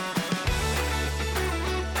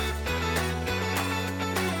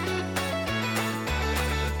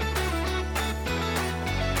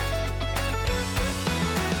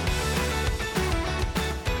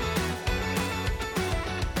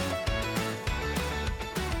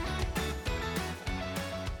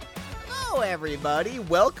Hello, everybody.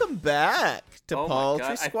 Welcome back to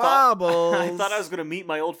Paltry Squabbles. I thought I was going to meet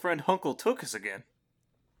my old friend Huncle Tookus again.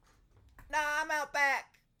 Nah, I'm out back.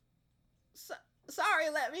 Sorry,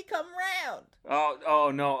 let me come round.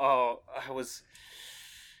 I was...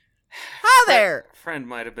 Hi there. Friend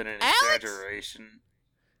might have been an Alex? exaggeration.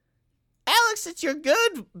 Alex, it's your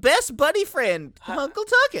good, best buddy friend, Huncle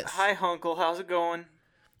Tookus. Hi, Huncle. How's it going?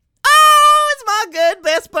 Oh, it's my good,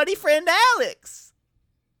 best buddy friend, Alex.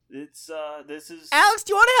 This is... Alex,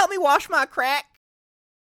 do you want to help me wash my crack?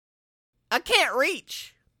 I can't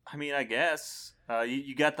reach. I mean, I guess.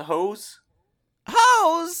 You got the hose?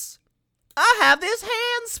 Hose? I have this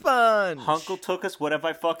hand sponge. Huncle Tookus, what have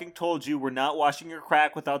I fucking told you? We're not washing your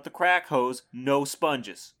crack without the crack hose. No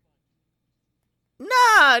sponges.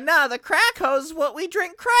 Nah, the crack hose is what we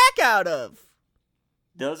drink crack out of.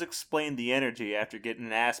 Does explain the energy after getting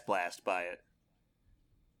an ass blast by it.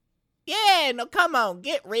 Yeah, no, come on,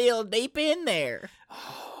 get real deep in there.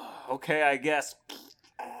 Okay, I guess.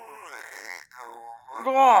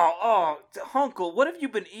 Huncle, what have you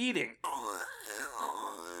been eating?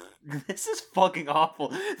 This is fucking awful.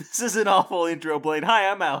 This is an awful intro, Blaine. Hi,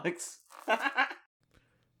 I'm Alex.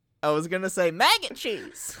 I was gonna say maggot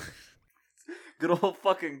cheese. Good old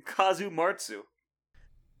fucking Kazu Martsu.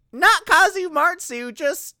 Not Kazu Martsu,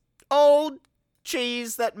 just old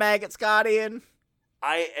cheese that maggots got in.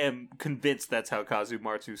 I am convinced that's how Kazu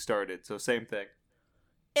Martsu started, so same thing.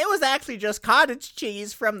 It was actually just cottage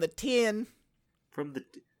cheese from the tin.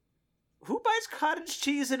 Who buys cottage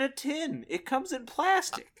cheese in a tin? It comes in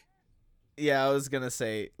plastic. Yeah, I was gonna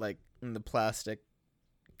say, like, in the plastic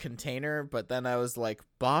container, but then I was like,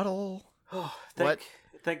 bottle? Oh,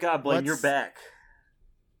 thank God, Blaine, you're back.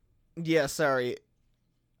 Yeah, sorry.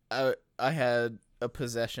 I had a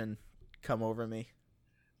possession come over me.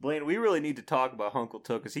 Blaine, we really need to talk about Huncle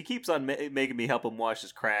Tookus. He keeps on making me help him wash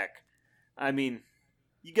his crack. I mean,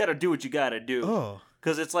 you gotta do what you gotta do. Oh.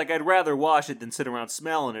 Because it's like I'd rather wash it than sit around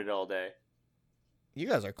smelling it all day. You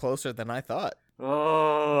guys are closer than I thought.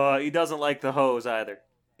 Oh, he doesn't like the hose either.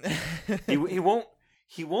 he won't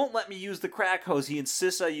let me use the crack hose. He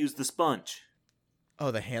insists I use the sponge. Oh,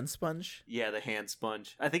 the hand sponge? Yeah, the hand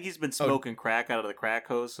sponge. I think he's been smoking crack out of the crack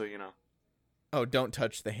hose, so you know. Oh, don't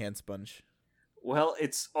touch the hand sponge. Well,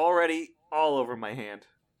 it's already all over my hand.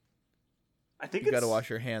 You gotta wash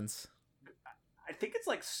your hands. I think it's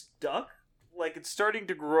like stuck. Like it's starting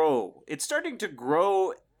to grow. It's starting to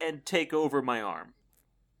grow and take over my arm.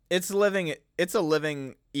 It's a living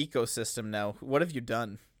ecosystem now. What have you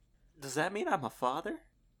done? Does that mean I'm a father?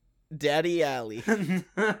 Daddy Alley.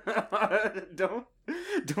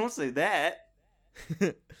 Don't say that.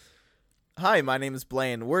 Hi, my name is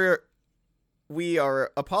Blaine. We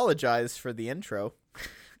are apologize for the intro.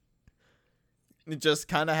 It just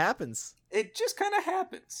kind of happens. It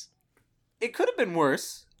could have been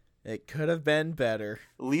worse. It could have been better.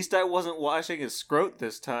 At least I wasn't washing his scrot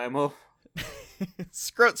this time. Oh.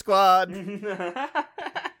 Scrot Squad.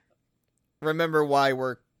 Remember why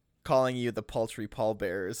we're calling you the Paltry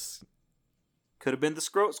Pallbearers. Could have been the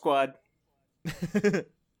Scrot Squad.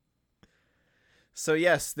 So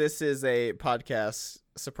yes, this is a podcast,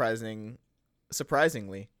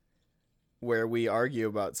 surprisingly, where we argue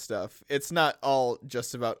about stuff. It's not all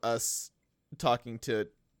just about us talking to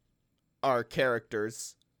our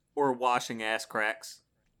characters. Or washing ass cracks.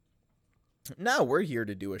 No, we're here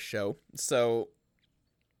to do a show. So,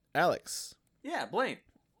 Alex. Yeah, Blaine.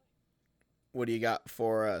 What do you got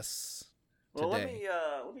for us today? Well,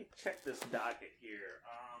 let me check this docket here.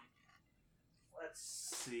 Let's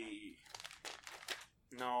see.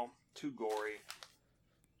 No, too gory.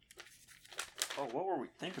 Oh, what were we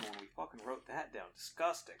thinking when we fucking wrote that down?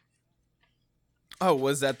 Disgusting. Oh,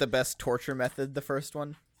 was that the best torture method, the first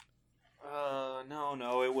one?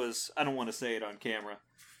 No, it was... I don't want to say it on camera.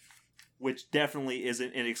 Which definitely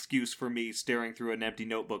isn't an excuse for me staring through an empty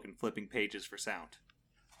notebook and flipping pages for sound.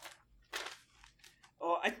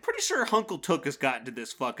 Oh, I'm pretty sure Huncle Tookus got into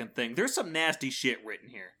this fucking thing. There's some nasty shit written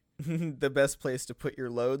here. The best place to put your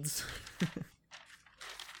loads?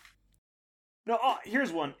 No,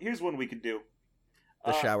 here's one. Here's one we can do.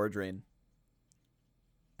 The shower drain.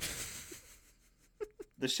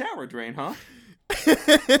 The shower drain, huh?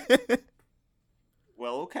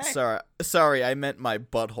 Well, okay. Sorry, I meant my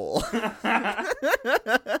butthole.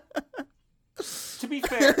 To be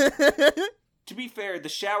fair, the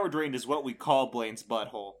shower drain is what we call Blaine's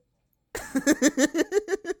butthole.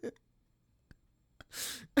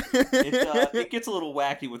 It gets a little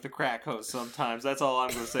wacky with the crack hose sometimes. That's all I'm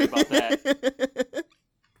going to say about that.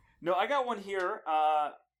 No, I got one here.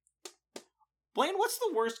 Blaine, what's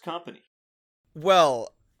the worst company?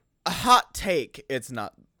 Well, a hot take. It's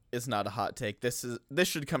not is not a hot take. This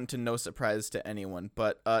should come to no surprise to anyone.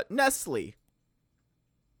 But Nestle.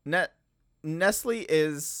 Nestle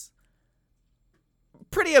is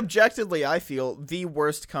pretty objectively, I feel, the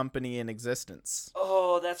worst company in existence.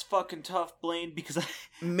 Oh, that's fucking tough, Blaine, because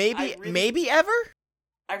maybe ever?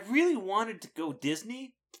 I really wanted to go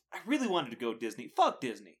Disney. Fuck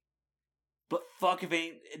Disney. But fuck if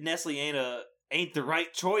Nestle ain't the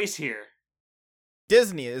right choice here.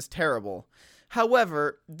 Disney is terrible.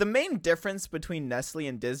 However, the main difference between Nestle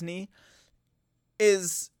and Disney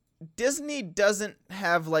is Disney doesn't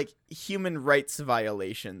have, like, human rights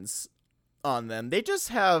violations on them. They just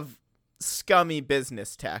have scummy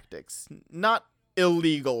business tactics, not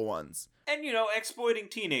illegal ones. And, exploiting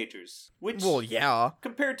teenagers. Which, well, yeah.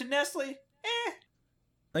 Compared to Nestle,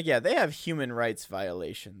 Like, yeah, they have human rights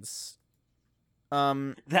violations.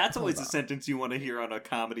 That's always a sentence you want to hear on a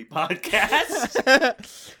comedy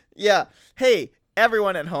podcast. Yeah. Hey,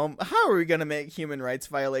 everyone at home, how are we going to make human rights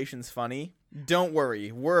violations funny? Don't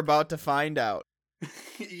worry, we're about to find out.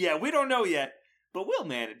 Yeah, we don't know yet, but we'll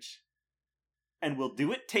manage. And we'll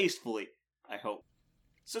do it tastefully, I hope.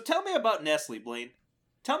 So tell me about Nestle, Blaine.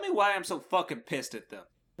 Tell me why I'm so fucking pissed at them.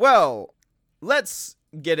 Well, let's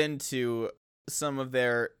get into some of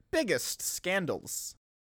their biggest scandals.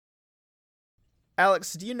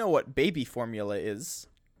 Alex, do you know what baby formula is?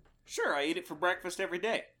 Sure, I eat it for breakfast every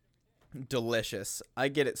day. Delicious. I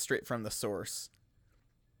get it straight from the source.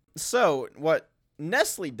 So, what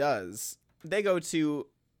Nestle does, they go to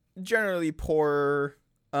generally poor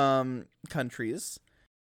countries,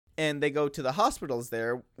 and they go to the hospitals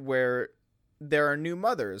there where there are new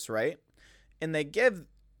mothers, right? And they give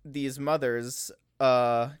these mothers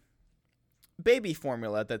baby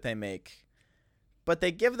formula that they make. But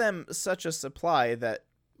they give them such a supply that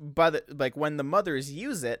when the mothers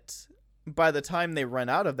use it, by the time they run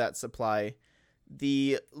out of that supply,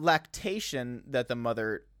 the lactation that the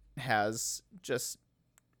mother has just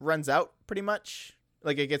runs out pretty much.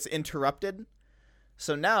 Like, it gets interrupted.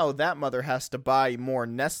 So now that mother has to buy more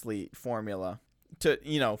Nestle formula to,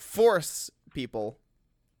 force people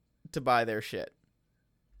to buy their shit.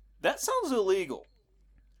 That sounds illegal.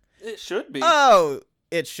 It should be. Oh,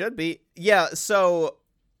 it should be. Yeah, so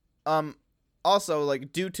also,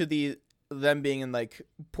 like, due to them being in, like,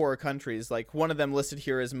 poor countries, like, one of them listed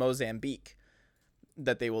here is Mozambique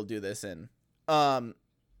that they will do this in.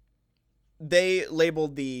 They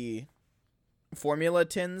labeled the formula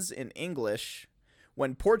tins in English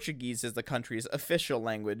when Portuguese is the country's official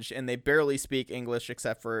language, and they barely speak English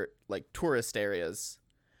except for, like, tourist areas.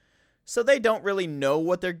 So they don't really know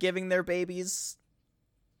what they're giving their babies.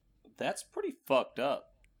 That's pretty fucked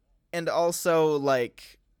up. And also,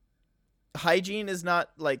 like, hygiene is not,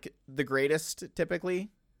 like, the greatest, typically.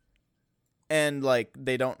 And, like,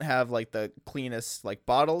 they don't have, like, the cleanest, like,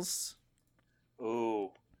 bottles. Ooh.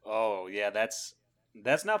 Oh, yeah, that's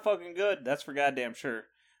not fucking good. That's for goddamn sure.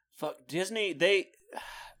 Fuck, Disney, they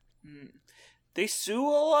sue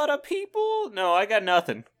a lot of people? No, I got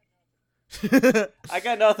nothing. I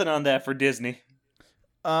got nothing on that for Disney.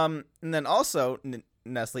 And then also,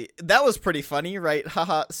 Nestle, that was pretty funny, right?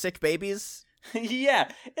 Haha, sick babies.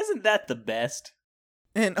 Yeah, isn't that the best?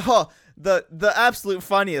 And the absolute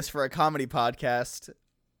funniest for a comedy podcast.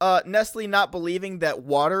 Nestle not believing that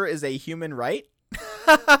water is a human right.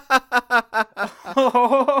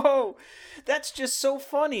 Oh, that's just so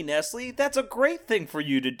funny, Nestle. That's a great thing for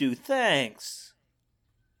you to do. Thanks.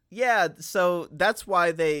 Yeah, so that's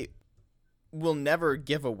why they will never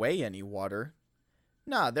give away any water.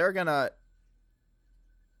 Nah, they're gonna...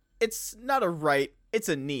 It's not a right, it's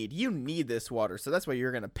a need. You need this water, so that's why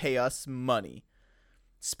you're gonna pay us money.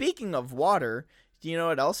 Speaking of water, do you know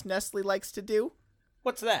what else Nestle likes to do?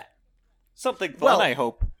 What's that? Something fun, I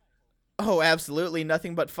hope. Oh, absolutely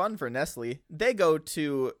nothing but fun for Nestle. They go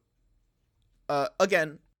to,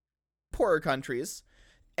 again, poorer countries,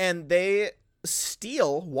 and they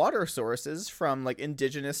steal water sources from, like,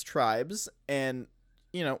 indigenous tribes and,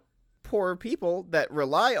 poor people that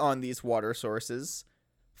rely on these water sources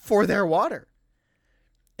for their water.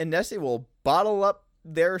 And Nestle will bottle up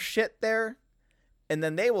their shit there, and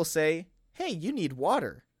then they will say, hey, you need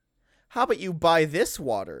water. How about you buy this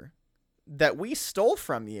water that we stole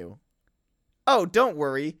from you? Oh, don't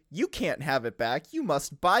worry. You can't have it back. You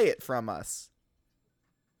must buy it from us.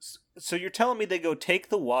 So you're telling me they go take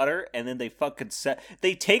the water and then they fucking sell...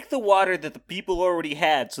 They take the water that the people already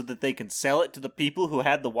had so that they can sell it to the people who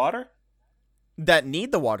had the water? That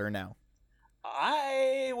need the water now.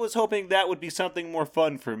 I was hoping that would be something more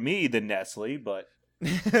fun for me than Nestle, but...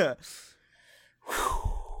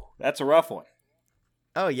 That's a rough one.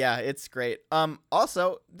 Oh, yeah, it's great.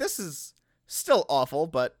 Also, this is still awful,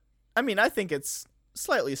 but I mean, I think it's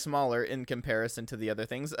slightly smaller in comparison to the other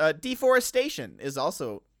things. Deforestation is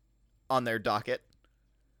also on their docket.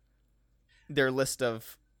 Their list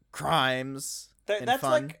of crimes and That's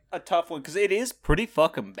fun. like a tough one because it is pretty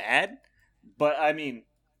fucking bad. But I mean,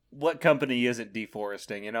 what company isn't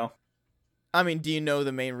deforesting? You know? I mean, do you know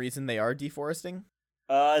the main reason they are deforesting?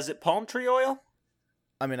 Is it palm tree oil?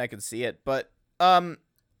 I mean, I could see it, but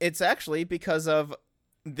it's actually because of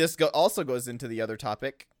this. Also goes into the other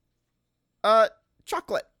topic.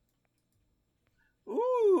 Chocolate.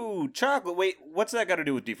 Ooh, chocolate. Wait, what's that got to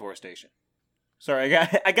do with deforestation? Sorry,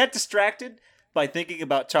 I got distracted by thinking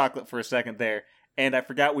about chocolate for a second there, and I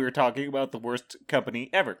forgot we were talking about the worst company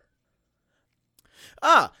ever.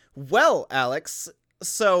 Well, Alex,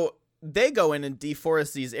 so they go in and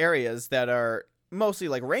deforest these areas that are mostly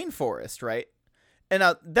like rainforest, right? And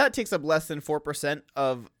that takes up less than 4%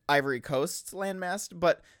 of Ivory Coast's landmass,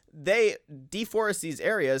 but they deforest these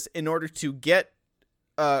areas in order to get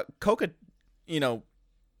coca,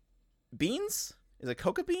 beans? Is it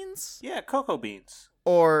coca beans? Yeah, cocoa beans.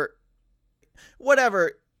 Or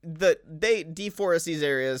whatever. They deforest these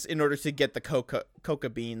areas in order to get the coca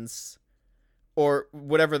beans or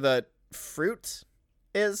whatever the fruit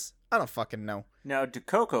is. I don't fucking know. Now, do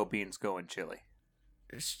cocoa beans go in Chile?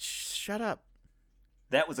 Shut up.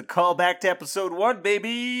 That was a callback to episode 1,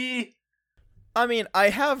 baby! I mean, I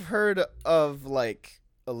have heard of, like,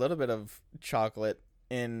 a little bit of chocolate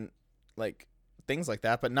in, like, things like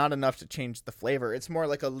that, but not enough to change the flavor. It's more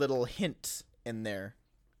like a little hint in there.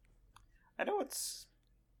 I know it's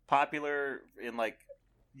popular in, like,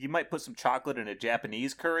 you might put some chocolate in a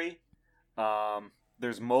Japanese curry.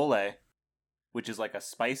 There's mole, which is like a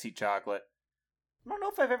spicy chocolate. I don't know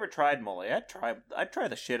if I've ever tried mole. I'd try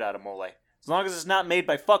the shit out of mole. As long as it's not made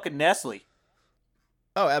by fucking Nestle.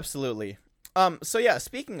 Oh, absolutely. So yeah,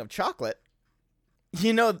 speaking of chocolate,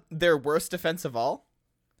 you know their worst offense of all?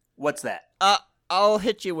 What's that? I'll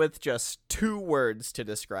hit you with just 2 words to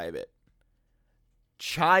describe it.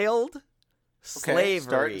 Child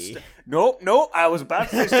slavery. Nope. I was about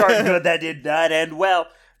to say start good. That did not end well.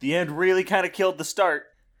 The end really kind of killed the start.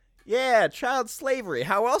 Yeah, child slavery.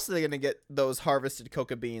 How else are they going to get those harvested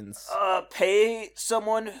coca beans? Pay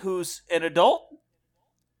someone who's an adult?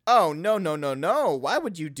 Oh, no. Why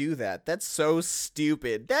would you do that? That's so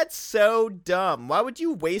stupid. That's so dumb. Why would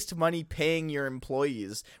you waste money paying your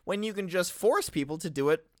employees when you can just force people to do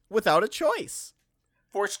it without a choice?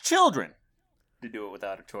 Force children to do it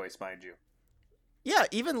without a choice, mind you. Yeah,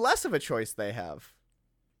 even less of a choice they have.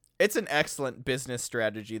 It's an excellent business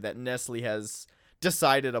strategy that Nestle has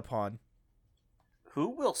decided upon. Who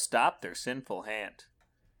will stop their sinful hand?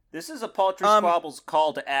 This is a Paltry Squabble's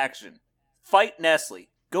call to action. Fight Nestle.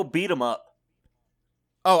 Go beat them up.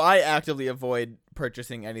 Oh, I actively avoid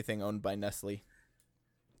purchasing anything owned by Nestle.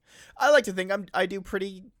 I like to think I do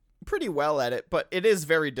pretty well at it, but it is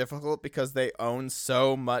very difficult because they own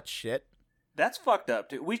so much shit. That's fucked up,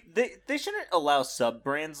 dude. They shouldn't allow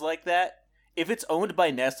sub-brands like that. If it's owned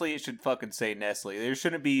by Nestle, it should fucking say Nestle. There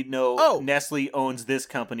shouldn't be Nestle owns this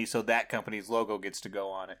company, so that company's logo gets to go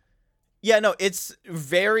on it. Yeah, no, it's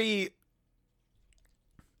very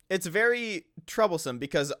troublesome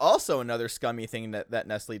because also another scummy thing that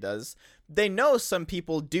Nestle does, they know some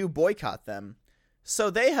people do boycott them. So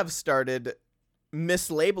they have started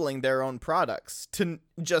mislabeling their own products to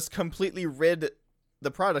just completely rid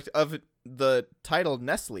the product of the title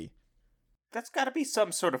Nestle. That's got to be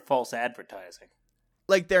some sort of false advertising.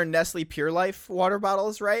 Like their Nestle Pure Life water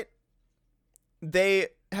bottles, right? They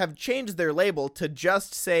have changed their label to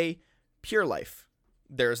just say Pure Life.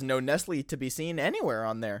 There's no Nestle to be seen anywhere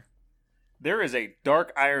on there. There is a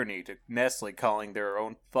dark irony to Nestle calling their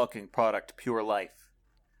own fucking product Pure Life.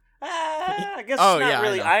 I guess it's not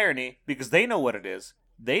really irony, because they know what it is.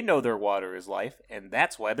 They know their water is life, and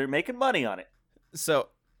that's why they're making money on it. So,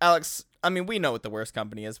 Alex, I mean, we know what the worst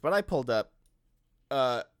company is, but I pulled up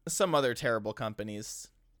some other terrible companies.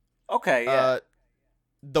 Okay, yeah.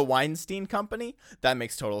 The Weinstein Company? That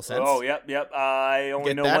makes total sense. Oh, yep. I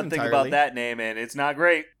only know one thing about that name, and it's not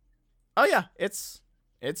great. Oh, yeah, it's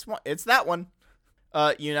that one.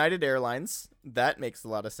 United Airlines. That makes a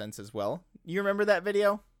lot of sense as well. You remember that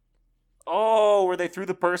video? Oh, where they threw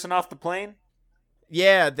the person off the plane?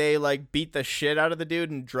 Yeah, they beat the shit out of the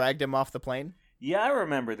dude and dragged him off the plane. Yeah, I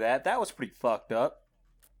remember that. That was pretty fucked up.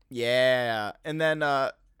 Yeah. And then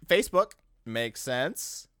Facebook makes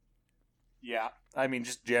sense. Yeah. I mean,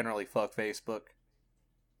 just generally fuck Facebook.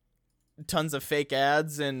 Tons of fake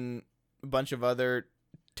ads and a bunch of other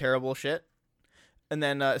terrible shit. And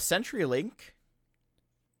then CenturyLink.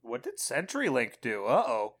 What did CenturyLink do?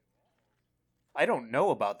 Uh-oh. I don't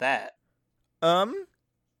know about that.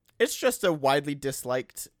 It's just a widely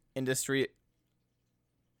disliked industry.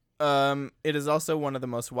 It is also one of the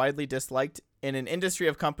most widely disliked in an industry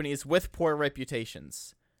of companies with poor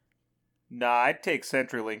reputations. Nah, I'd take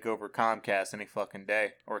CenturyLink over Comcast any fucking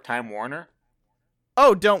day. Or Time Warner.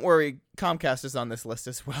 Oh, don't worry. Comcast is on this list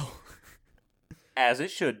as well. As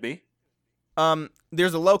it should be.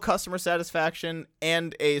 There's a low customer satisfaction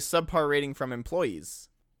and a subpar rating from employees.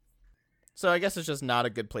 So I guess it's just not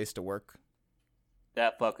a good place to work.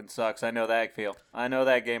 That fucking sucks. I know that feel. I know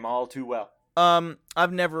that game all too well.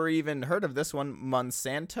 I've never even heard of this one.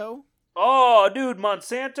 Monsanto? Oh, dude,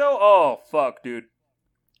 Monsanto? Oh, fuck, dude.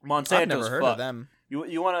 Monsanto's I've never heard of them.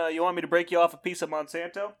 You want me to break you off a piece of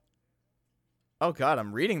Monsanto? Oh god,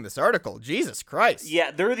 I'm reading this article. Jesus Christ.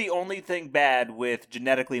 Yeah, they're the only thing bad with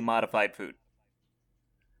genetically modified food.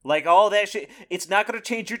 Like, all that shit, it's not gonna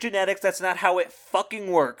change your genetics, that's not how it fucking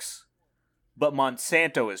works. But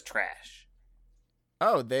Monsanto is trash.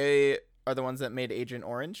 Oh, they are the ones that made Agent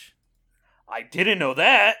Orange? I didn't know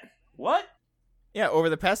that! What? Yeah, over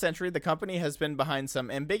the past century, the company has been behind some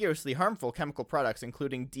ambiguously harmful chemical products,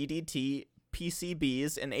 including DDT,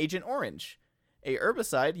 PCBs, and Agent Orange, a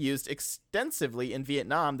herbicide used extensively in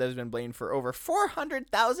Vietnam that has been blamed for over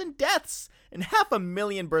 400,000 deaths and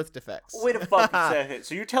 500,000 birth defects. Wait a fucking second.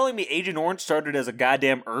 So you're telling me Agent Orange started as a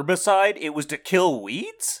goddamn herbicide? It was to kill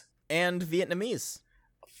weeds? And Vietnamese.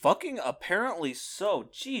 Fucking apparently so.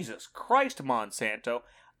 Jesus Christ, Monsanto.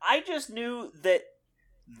 I just knew that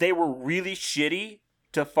they were really shitty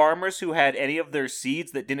to farmers who had any of their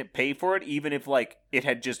seeds that didn't pay for it, even if, like, it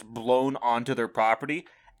had just blown onto their property,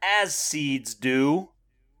 as seeds do.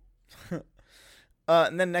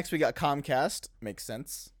 And then next we got Comcast. Makes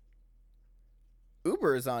sense.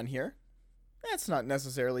 Uber is on here. That's not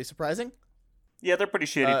necessarily surprising. Yeah, they're pretty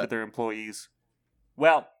shitty to their employees.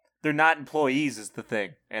 Well, they're not employees is the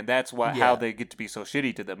thing, and that's how they get to be so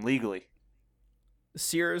shitty to them legally.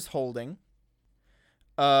 Sears Holding.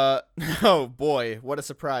 Oh boy, what a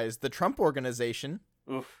surprise. The Trump Organization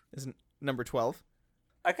is number 12.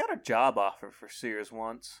 I got a job offer for Sears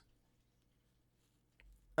once.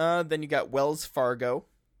 Then you got Wells Fargo.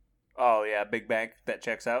 Oh yeah, big bank that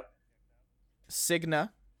checks out.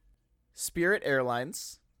 Cigna. Spirit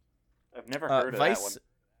Airlines. I've never heard of that one.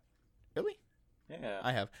 Really? Yeah.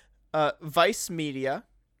 I have. Vice Media.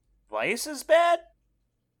 Vice is bad?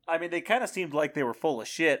 I mean, they kind of seemed like they were full of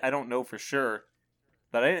shit. I don't know for sure.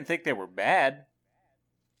 But I didn't think they were bad.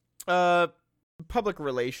 Public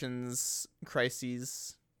relations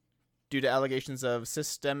crises due to allegations of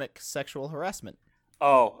systemic sexual harassment.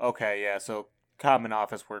 Oh, okay, yeah, so common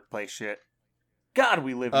office workplace shit. God,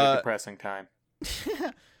 we live in a depressing time.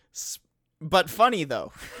 But funny,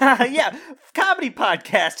 though. Yeah, comedy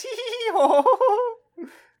podcast.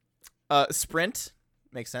 Sprint.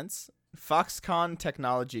 Makes sense. Foxconn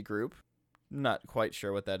Technology Group. Not quite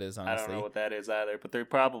sure what that is, honestly. I don't know what that is either, but they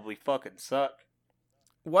probably fucking suck.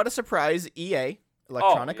 What a surprise, EA,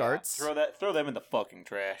 Electronic Arts. Throw them in the fucking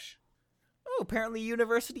trash. Oh, apparently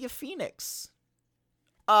University of Phoenix.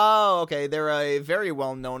 Oh, okay, they're a very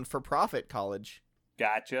well-known for-profit college.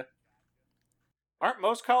 Gotcha. Aren't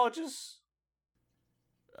most colleges?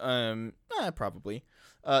 Probably.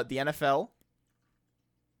 The NFL.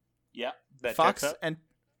 Yeah, that Fox checks out. and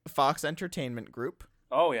Fox Entertainment Group.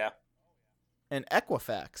 Oh, yeah. And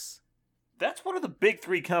Equifax. That's one of the big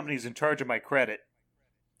three companies in charge of my credit.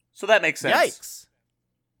 So that makes sense.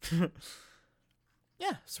 Yikes.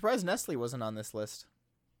 Yeah, surprised Nestle wasn't on this list.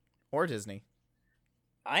 Or Disney.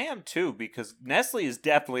 I am too, because Nestle is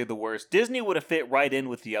definitely the worst. Disney would have fit right in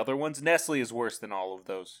with the other ones. Nestle is worse than all of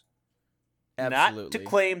those. Absolutely. Not to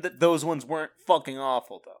claim that those ones weren't fucking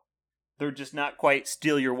awful, though. They're just not quite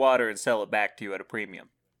steal your water and sell it back to you at a premium.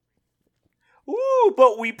 Ooh,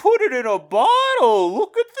 but we put it in a bottle.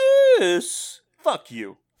 Look at this. Fuck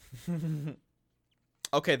you.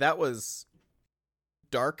 Okay, that was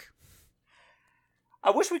dark.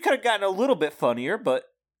 I wish we could have gotten a little bit funnier, but...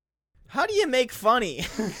 How do you make funny?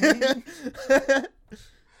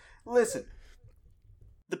 Listen.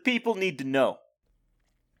 The people need to know.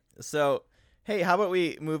 So, hey, how about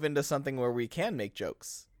we move into something where we can make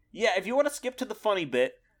jokes? Yeah, if you want to skip to the funny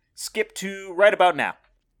bit, skip to right about now.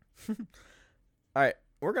 All right,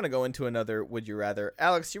 we're going to go into another Would You Rather.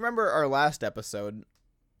 Alex, you remember our last episode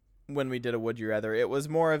when we did a Would You Rather? It was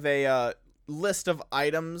more of a list of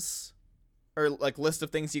items or like list of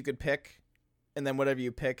things you could pick, and then whatever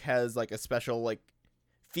you pick has like a special like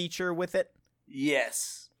feature with it.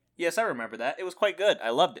 Yes. Yes, I remember that. It was quite good. I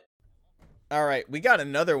loved it. All right, we got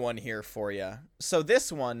another one here for you. So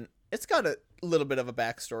this one, it's got a little bit of a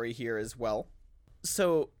backstory here as well.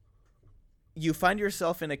 So You find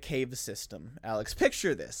yourself in a cave system, Alex.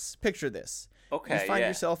 Picture this. Okay, you find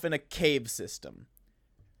yourself in a cave system.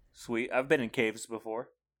 Sweet. I've been in caves before.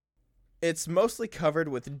 It's mostly covered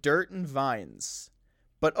with dirt and vines,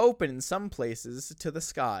 but open in some places to the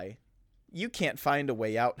sky. You can't find a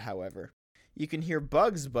way out, however. You can hear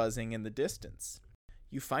bugs buzzing in the distance.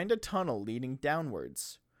 You find a tunnel leading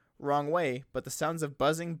downwards. Wrong way, but the sounds of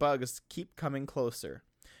buzzing bugs keep coming closer.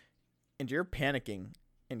 And you're panicking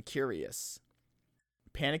and curious.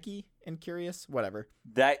 Panicky and curious? Whatever.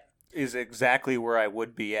 That is exactly where I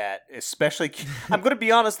would be at. Especially, I'm going to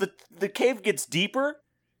be honest, the cave gets deeper.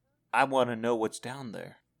 I want to know what's down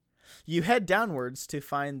there. You head downwards to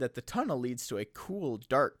find that the tunnel leads to a cool,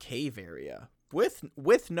 dark cave area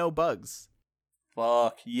with no bugs.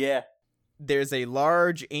 Fuck, yeah. There's a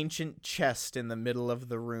large, ancient chest in the middle of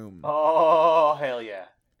the room. Oh, hell yeah.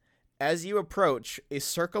 As you approach, a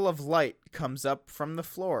circle of light comes up from the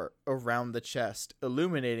floor around the chest,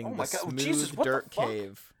 illuminating the smooth dirt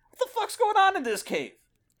cave. What the fuck's going on in this cave?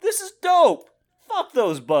 This is dope. Fuck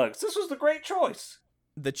those bugs. This was the great choice.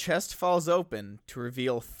 The chest falls open to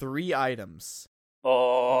reveal 3 items.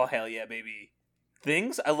 Oh, hell yeah, baby.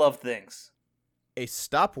 Things? I love things. A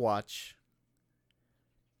stopwatch,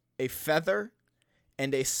 a feather,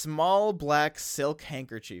 and a small black silk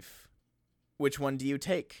handkerchief. Which one do you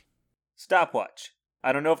take? Stopwatch.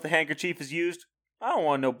 I don't know if the handkerchief is used. I don't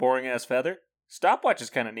want no boring-ass feather. Stopwatch is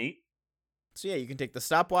kind of neat. So yeah, you can take the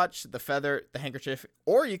stopwatch, the feather, the handkerchief,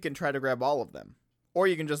 or you can try to grab all of them. Or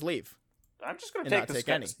you can just leave. I'm just going to take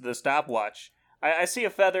the stopwatch. I see a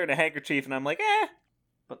feather and a handkerchief, and I'm like, eh.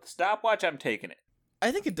 But the stopwatch, I'm taking it.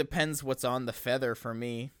 I think it depends what's on the feather for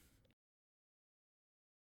me.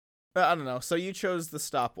 I don't know. So you chose the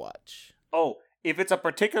stopwatch. Oh, if it's a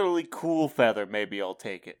particularly cool feather, maybe I'll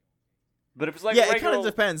take it. But if it's like it kind of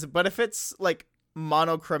depends. But if it's like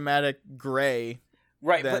monochromatic gray,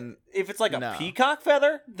 right? Then but if it's like a peacock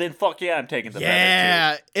feather, then fuck yeah, I'm taking the feather too.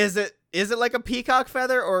 Yeah, is it like a peacock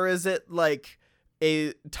feather or is it like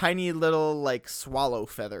a tiny little like swallow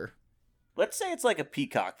feather? Let's say it's like a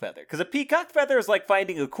peacock feather, because a peacock feather is like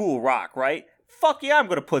finding a cool rock, right? Fuck yeah, I'm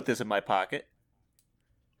gonna put this in my pocket.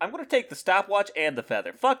 I'm gonna take the stopwatch and the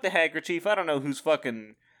feather. Fuck the handkerchief. I don't know who's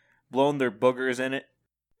fucking blown their boogers in it.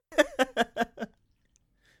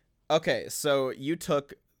 Okay, so you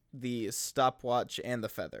took the stopwatch and the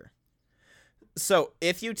feather. So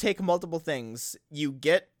if you take multiple things, you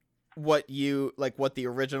get what the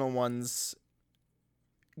original ones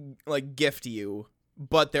like gift you,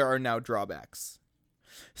 but there are now drawbacks.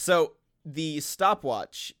 So the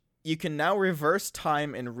stopwatch, you can now reverse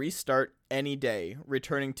time and restart any day,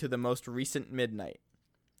 returning to the most recent midnight.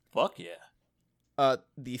 Fuck yeah.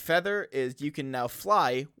 The feather is you can now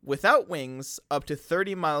fly without wings up to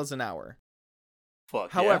 30 miles an hour.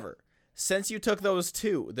 Fuck However, since you took those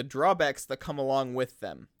 2, the drawbacks that come along with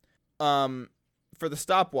them. For the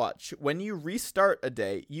stopwatch, when you restart a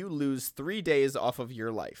day, you lose 3 days off of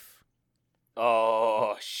your life.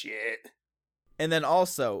 Oh, shit. And then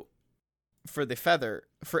also, for the feather,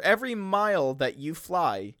 for every mile that you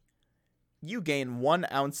fly, you gain 1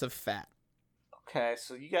 ounce of fat. Okay,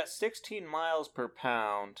 so you got 16 miles per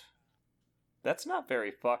pound. That's not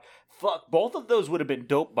very far. Fuck, both of those would have been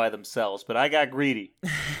dope by themselves, but I got greedy.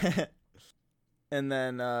 And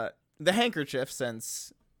then the handkerchief,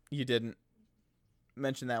 since you didn't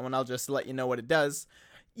mention that one, I'll just let you know what it does.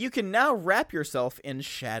 You can now wrap yourself in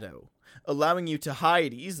shadow, allowing you to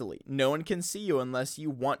hide easily. No one can see you unless you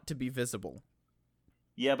want to be visible.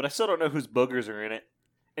 Yeah, but I still don't know whose boogers are in it.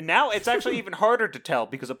 And now it's actually even harder to tell,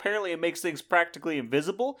 because apparently it makes things practically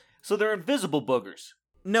invisible, so they're invisible boogers.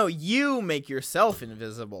 No, you make yourself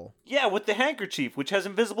invisible. Yeah, with the handkerchief, which has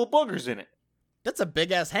invisible boogers in it. That's a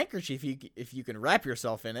big-ass handkerchief if you can wrap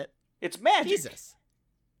yourself in it. It's magic. Jesus.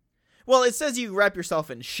 Well, it says you wrap yourself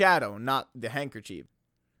in shadow, not the handkerchief.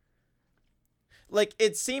 Like,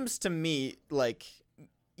 it seems to me like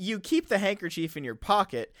you keep the handkerchief in your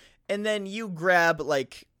pocket, and then you grab,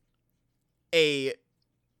 like, a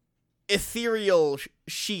ethereal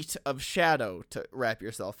sheet of shadow to wrap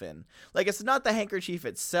yourself in. Like, it's not the handkerchief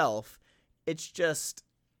itself, it's just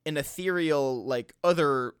an ethereal, like,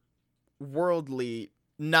 other-worldly,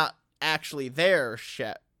 not actually there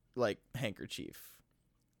handkerchief.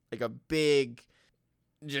 Like a big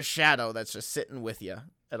just shadow that's just sitting with you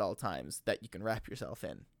at all times that you can wrap yourself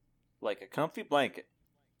in. Like a comfy blanket.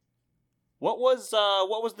 What was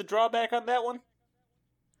the drawback on that one?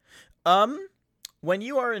 When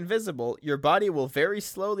you are invisible, your body will very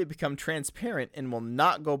slowly become transparent and will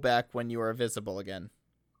not go back when you are visible again.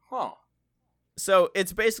 Huh. So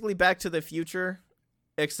it's basically Back to the Future,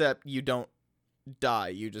 except you don't die.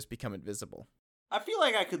 You just become invisible. I feel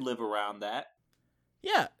like I could live around that.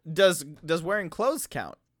 Yeah. Does wearing clothes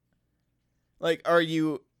count? Like,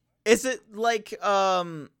 is it like,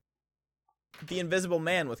 The Invisible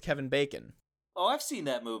Man with Kevin Bacon? Oh, I've seen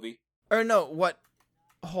that movie. Or no,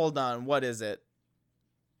 hold on, what is it?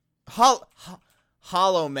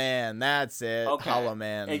 Hollow Man, that's it. Okay. Hollow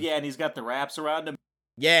Man. And he's got the wraps around him.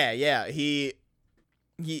 Yeah. He,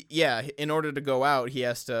 in order to go out, he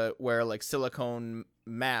has to wear, like, silicone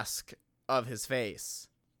mask of his face.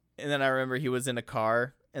 And then I remember he was in a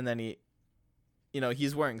car, and then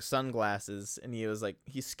he's wearing sunglasses, and he was like,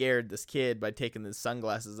 he scared this kid by taking his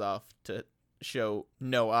sunglasses off to show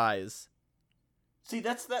no eyes. See,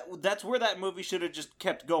 that's where that movie should have just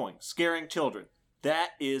kept going, scaring children.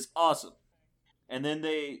 That is awesome. And then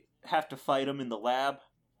they have to fight him in the lab.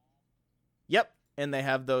 Yep, and they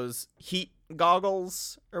have those heat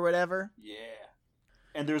goggles or whatever. Yeah.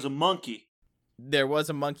 And there's a monkey. There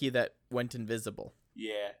was a monkey that went invisible.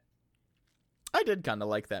 Yeah. I did kind of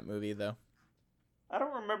like that movie, though. I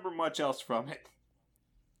don't remember much else from it.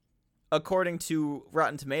 According to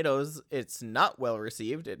Rotten Tomatoes, it's not well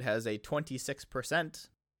received. It has a 26%.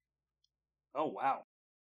 Oh, wow.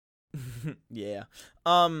 Yeah.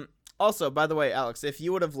 Also, by the way, Alex, if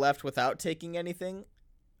you would have left without taking anything,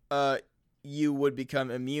 you would become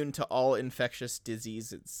immune to all infectious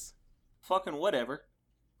diseases. Fucking whatever.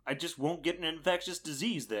 I just won't get an infectious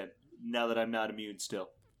disease then, now that I'm not immune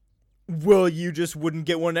still. Well, you just wouldn't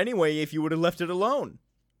get one anyway if you would have left it alone.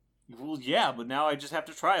 Well, yeah, but now I just have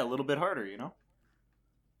to try a little bit harder,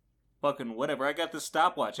 Fucking whatever. I got this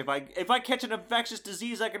stopwatch. If I catch an infectious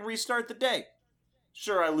disease, I can restart the day.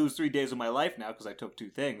 Sure, I lose 3 days of my life now because I took 2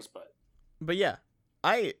 things, but... But yeah,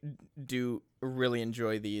 I do really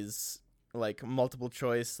enjoy these, like, multiple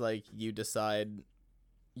choice, like, you decide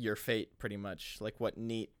your fate, pretty much. Like, what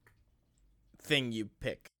neat thing you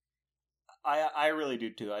pick. I really do,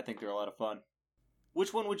 too. I think they're a lot of fun.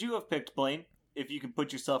 Which one would you have picked, Blaine, if you could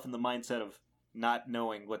put yourself in the mindset of not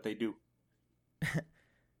knowing what they do?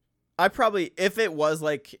 I probably, if it was,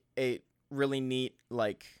 like, a really neat,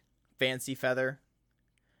 like, fancy feather,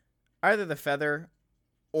 either the feather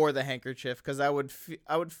or the handkerchief, because I would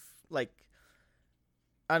like,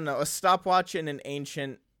 I don't know, a stopwatch in an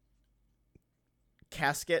ancient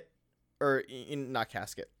casket, or not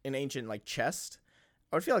casket, an ancient, like, chest.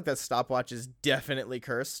 I would feel like that stopwatch is definitely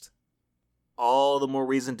cursed. All the more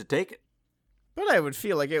reason to take it. But I would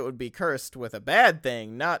feel like it would be cursed with a bad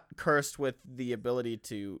thing, not cursed with the ability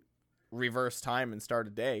to reverse time and start a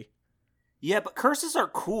day. Yeah, but curses are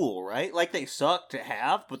cool, right? Like, they suck to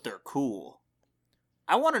have, but they're cool.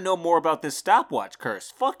 I want to know more about this stopwatch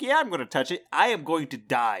curse. Fuck yeah, I'm going to touch it. I am going to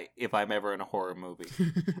die if I'm ever in a horror movie.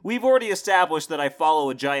 We've already established that I follow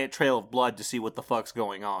a giant trail of blood to see what the fuck's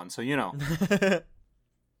going on, so you know.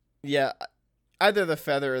 Yeah, either the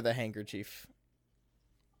feather or the handkerchief.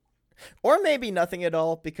 Or maybe nothing at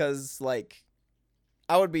all, because, like,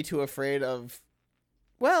 I would be too afraid of,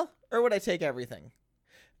 well, or would I take everything?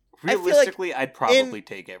 Realistically, I'd probably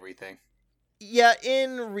take everything. Yeah,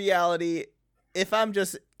 in reality, if I'm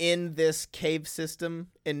just in this cave system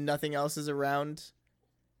and nothing else is around,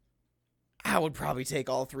 I would probably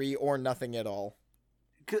take all 3 or nothing at all.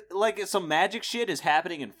 Like, if some magic shit is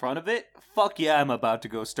happening in front of it, fuck yeah, I'm about to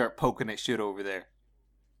go start poking at shit over there.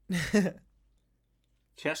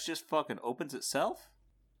 Chest just fucking opens itself?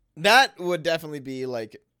 That would definitely be,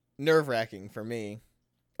 like, nerve-wracking for me.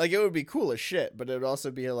 Like, it would be cool as shit, but it would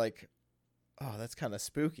also be like, oh, that's kind of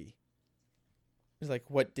spooky. It's like,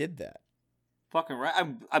 what did that? Fucking right.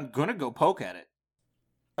 I'm gonna go poke at it.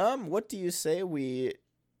 What do you say we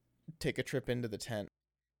take a trip into the tent?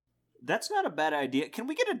 That's not a bad idea. Can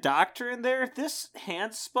we get a doctor in there? This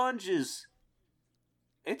hand sponge is...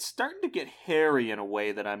 It's starting to get hairy in a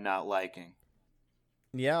way that I'm not liking.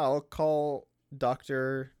 Yeah, I'll call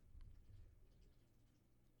Dr.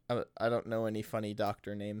 I don't know any funny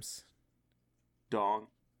doctor names. Dong.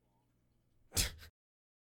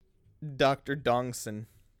 Dr. Dongson.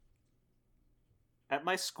 At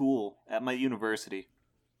my school, at my university,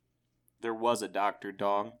 there was a Dr.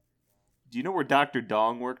 Dong. Do you know where Dr.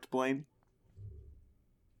 Dong worked, Blaine?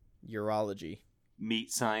 Urology.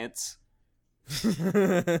 Meat science. He's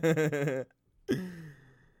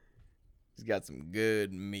got some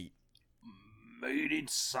good meat. Made in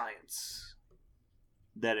science.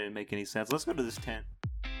 That didn't make any sense. Let's go to this tent.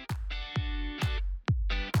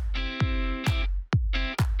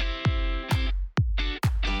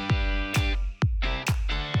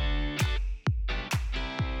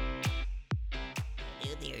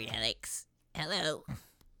 Hello there, Alex. Hello.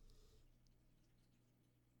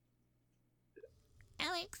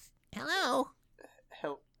 Alex, hello.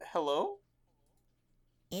 Hello?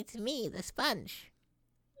 It's me, the sponge.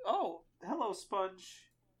 Oh, hello, Sponge.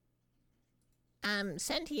 I'm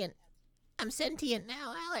sentient. I'm sentient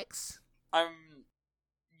now, Alex.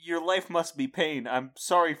 Your life must be pain. I'm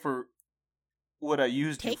sorry for what I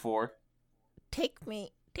used you for. Take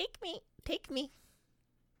me. Take me. Take me.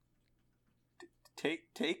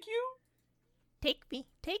 Take you? Take me.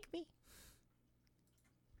 Take me.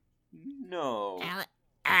 No.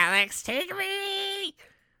 Alex, take me!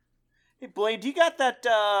 Hey, Blaine, do you got that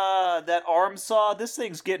arm saw? This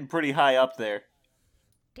thing's getting pretty high up there.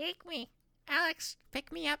 Take me. Alex,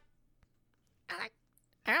 pick me up.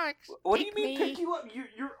 Alex, what do you mean pick you up?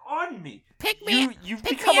 You're on me. Pick me up. You've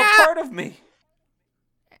Pick become me a up. part of me.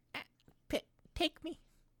 Take me.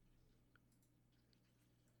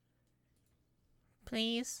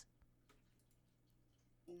 Please.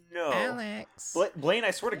 No. Alex. Blaine,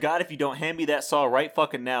 I swear to God, if you don't hand me that saw right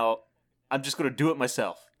fucking now, I'm just gonna do it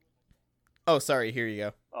myself. Oh, sorry. Here you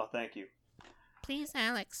go. Oh, thank you. Please,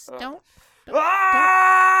 Alex, Oh. don't.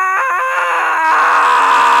 Ah!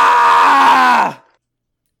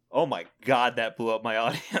 Oh my God, that blew up my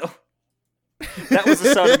audio. That was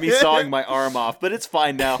the sound of me sawing my arm off, but it's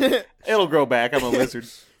fine now. It'll grow back. I'm a lizard.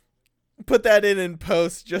 Put that in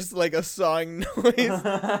post, just like a sawing noise.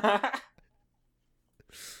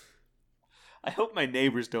 I hope my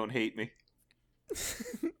neighbors don't hate me.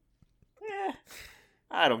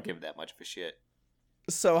 I don't give that much of a shit.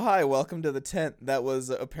 So, hi, welcome to the tent. That was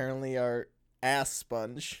apparently our ass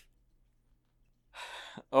sponge.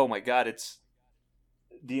 Oh my God, it's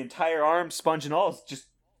the entire arm, sponge and all, is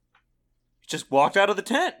just walked out of the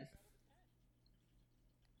tent.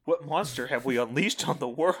 What monster have we unleashed on the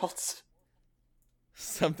world?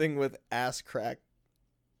 Something with ass crack.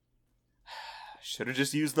 Should have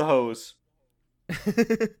just used the hose.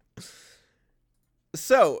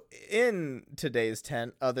 So, in today's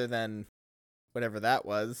tent, other than whatever that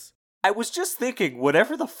was, I was just thinking,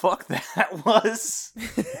 whatever the fuck that was.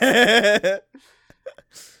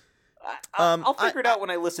 I'll figure it out when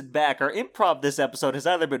I listen back. Our improv this episode has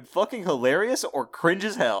either been fucking hilarious or cringe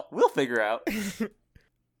as hell. We'll figure out.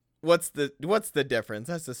 What's the difference?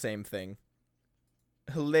 That's the same thing.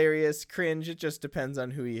 Hilarious, cringe, it just depends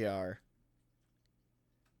on who you are.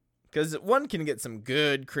 Because one can get some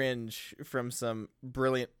good cringe from some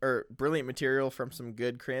brilliant material from some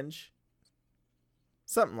good cringe.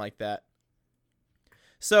 Something like that.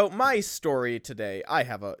 So my story today, I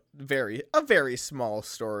have a very small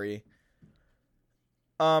story.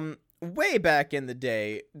 Way back in the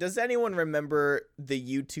day, does anyone remember the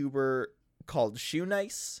YouTuber called Shoe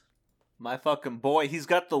Nice? My fucking boy, he's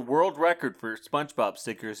got the world record for SpongeBob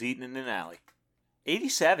stickers eaten in an alley.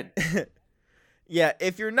 87. Yeah,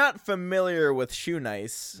 if you're not familiar with Shoe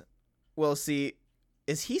Nice, well, see,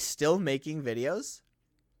 is he still making videos?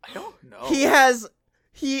 I don't know.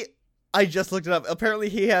 I just looked it up. Apparently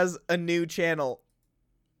he has a new channel.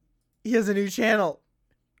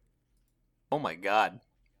 Oh my God.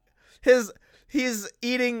 He's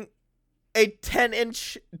eating a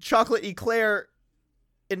 10-inch chocolate eclair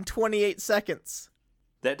in 28 seconds.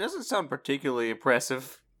 That doesn't sound particularly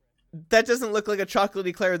impressive. That doesn't look like a chocolate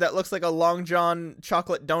eclair. That looks like a Long John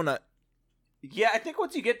chocolate donut. Yeah, I think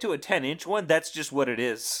once you get to a 10-inch one, that's just what it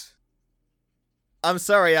is. I'm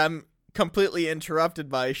sorry, I'm completely interrupted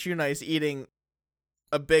by Shoe Nice eating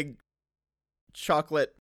a big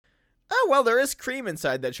chocolate. Oh, well, there is cream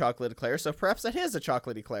inside that chocolate eclair, so perhaps that is a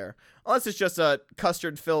chocolate eclair. Unless it's just a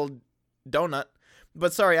custard-filled donut.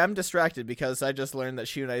 But sorry, I'm distracted because I just learned that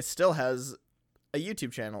Shoe Nice still has a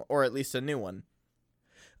YouTube channel, or at least a new one.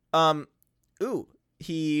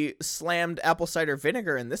 He slammed apple cider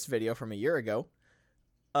vinegar in this video from a year ago.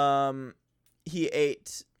 He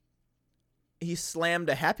slammed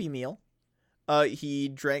a Happy Meal. He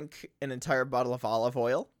drank an entire bottle of olive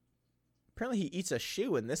oil. Apparently he eats a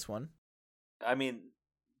shoe in this one. I mean,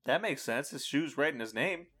 that makes sense. His shoe's right in his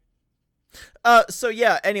name. So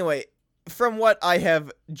yeah, anyway, from what I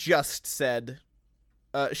have just said,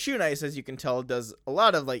 Shoe Nice, as you can tell, does a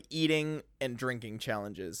lot of like eating and drinking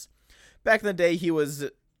challenges. Back in the day, he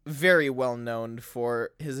was very well known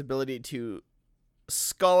for his ability to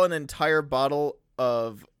scull an entire bottle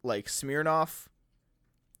of like Smirnoff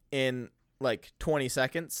in like 20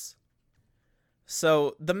 seconds.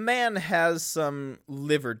 So the man has some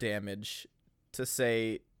liver damage, to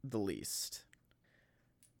say the least.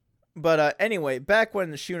 But anyway, back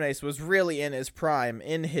when Shoe Nice was really in his prime,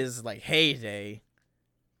 in his like heyday,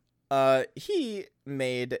 he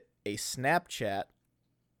made a Snapchat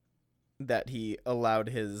that he allowed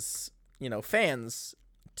his, fans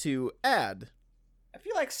to add. I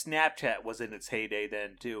feel like Snapchat was in its heyday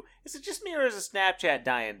then, too. Is it just me, or is Snapchat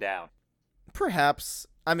dying down? Perhaps.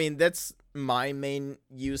 I mean, that's my main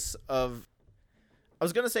use of... I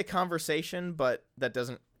was going to say conversation, but that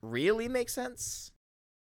doesn't really make sense.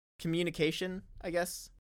 Communication, I guess.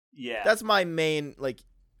 Yeah. That's my main,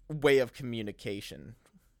 way of communication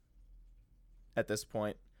at this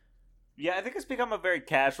point. Yeah, I think it's become a very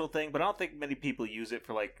casual thing, but I don't think many people use it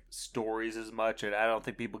for, stories as much, and I don't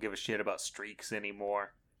think people give a shit about streaks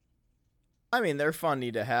anymore. I mean, they're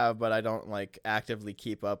funny to have, but I don't, actively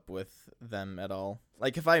keep up with them at all.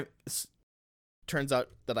 If turns out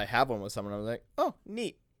that I have one with someone, I'm like, oh,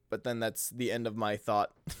 neat. But then that's the end of my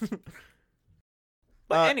thought.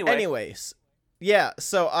 But anyways, yeah,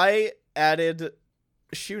 so I added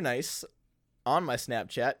Shoe Nice on my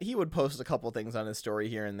Snapchat. He would post a couple things on his story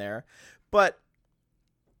here and there, but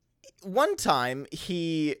one time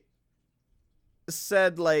he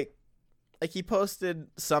said he posted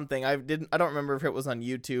something. I don't remember if it was on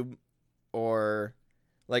YouTube or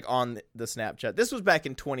on the Snapchat. This was back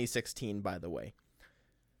in 2016, by the way,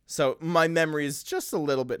 so my memory is just a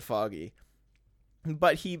little bit foggy.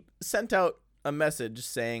 But he sent out a message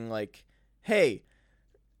saying hey,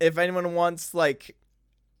 if anyone wants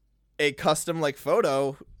a custom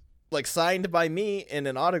photo signed by me in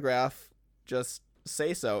an autograph, just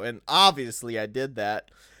say so. And obviously I did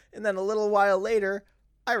that. And then a little while later,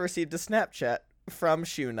 I received a Snapchat from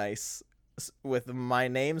Shoe Nice with my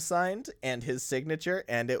name signed and his signature,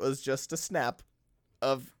 and it was just a snap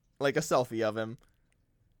of a selfie of him.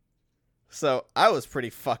 So I was pretty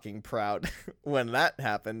fucking proud when that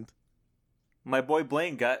happened. My boy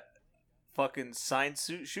Blaine got fucking signed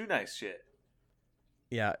Shoe Nice shit.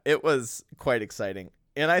 Yeah, it was quite exciting.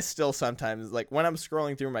 And I still sometimes, when I'm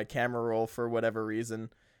scrolling through my camera roll for whatever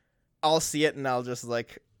reason, I'll see it and I'll just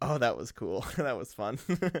oh, that was cool. That was fun.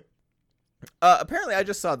 Apparently I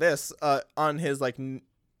just saw this on his,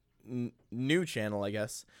 new channel, I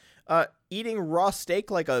guess. Eating raw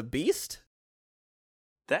steak like a beast?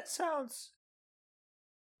 That sounds...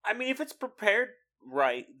 I mean, if it's prepared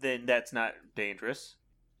right, then that's not dangerous.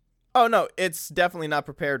 Oh, no, it's definitely not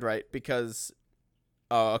prepared right because...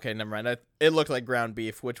 Oh, okay, never mind. It looked like ground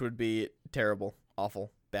beef, which would be terrible,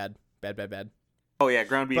 awful, bad. Oh, yeah,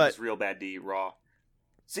 ground beef is real bad to eat raw.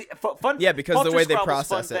 See, fun. Yeah, because the way they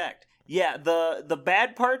process it. Fact. Yeah, the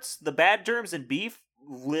bad parts, the bad germs in beef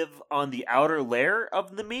live on the outer layer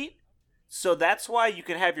of the meat. So that's why you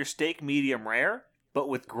can have your steak medium rare, but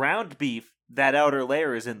with ground beef, that outer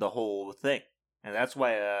layer is in the whole thing. And that's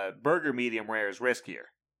why a burger medium rare is riskier.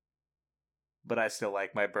 But I still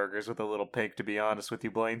like my burgers with a little pink, to be honest with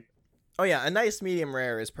you, Blaine. Oh yeah, a nice medium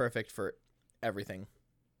rare is perfect for everything.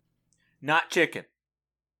 Not chicken.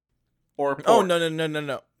 Or pork. Oh,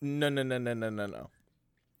 no.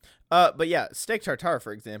 But yeah, steak tartare,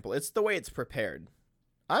 for example, it's the way it's prepared.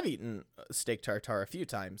 I've eaten steak tartare a few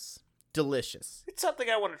times. Delicious. It's something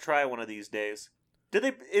I want to try one of these days.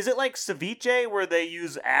 Is it like ceviche, where they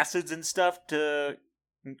use acids and stuff to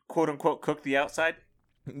quote-unquote cook the outside?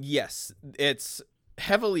 Yes, it's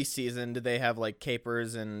heavily seasoned. They have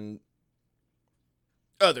capers and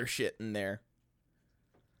other shit in there.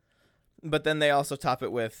 But then they also top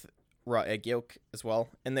it with raw egg yolk as well,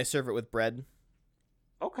 and they serve it with bread.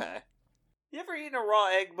 Okay. You ever eaten a raw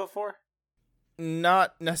egg before?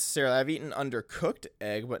 Not necessarily. I've eaten undercooked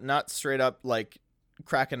egg, but not straight up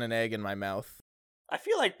cracking an egg in my mouth. I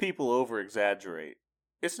feel like people over-exaggerate.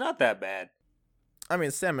 It's not that bad. I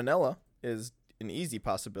mean, salmonella is an easy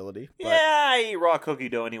possibility. But... Yeah, I eat raw cookie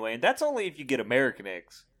dough anyway, and that's only if you get American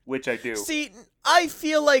eggs, which I do. See, I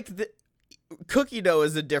feel like the cookie dough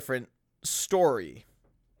is a different story.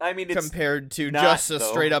 I mean, it's compared to just a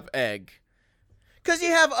straight-up egg. Because you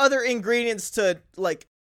have other ingredients to,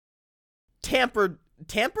 tame?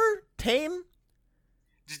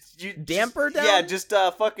 Damper down? Yeah, just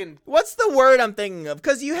fucking... What's the word I'm thinking of?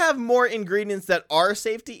 Because you have more ingredients that are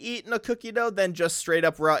safe to eat in a cookie dough than just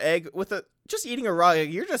straight-up raw egg. Just eating a raw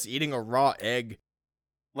egg, you're just eating a raw egg.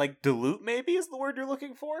 Dilute, maybe, is the word you're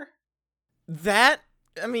looking for? That...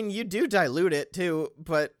 I mean, you do dilute it, too,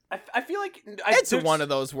 but... I feel like... It's one of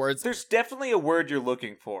those words. There's definitely a word you're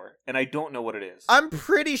looking for, and I don't know what it is. I'm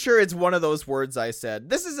pretty sure it's one of those words I said.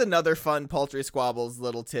 This is another fun Paltry Squabbles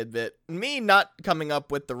little tidbit. Me not coming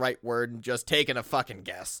up with the right word and just taking a fucking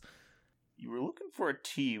guess. You were looking for a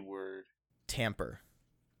T word. Tamper.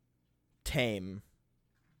 Tame.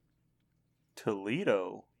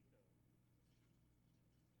 Toledo.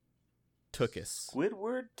 Tookus.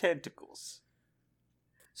 Squidward tentacles.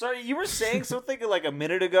 Sorry, you were saying something a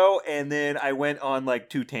minute ago, and then I went on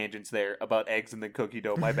 2 tangents there about eggs and then cookie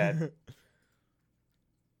dough. My bad.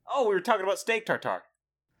 Oh, we were talking about steak tartare.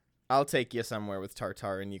 I'll take you somewhere with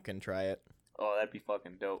tartare and you can try it. Oh, that'd be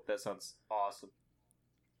fucking dope. That sounds awesome.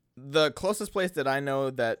 The closest place that I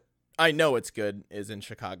know it's good is in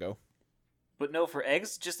Chicago. But no, for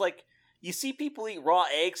eggs, just like, you see people eat raw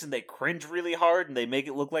eggs and they cringe really hard and they make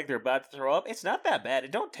it look like they're about to throw up. It's not that bad.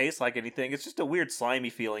 It don't taste like anything. It's just a weird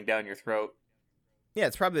slimy feeling down your throat. Yeah,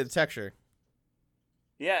 it's probably the texture.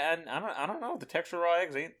 Yeah, and I don't know. The texture of raw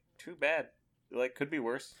eggs ain't too bad. Like, could be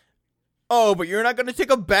worse. Oh, but you're not going to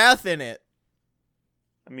take a bath in it.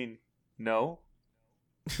 I mean, no.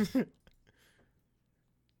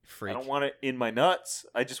 Freak. I don't want it in my nuts.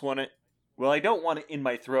 I just want it... Well, I don't want it in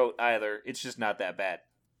my throat either. It's just not that bad.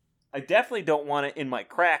 I definitely don't want it in my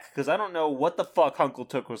crack, because I don't know what the fuck Huncle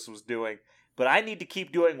Tookus was doing, but I need to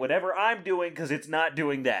keep doing whatever I'm doing, because it's not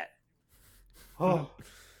doing that. Oh.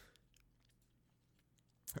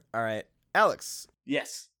 All right. Alex.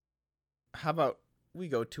 Yes. How about we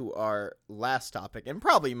go to our last topic, and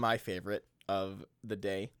probably my favorite of the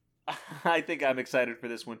day. I think I'm excited for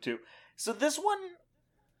this one, too. So this one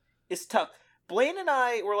is tough. Blaine and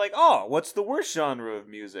I were like, oh, what's the worst genre of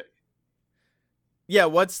music? Yeah,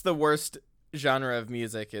 what's the worst genre of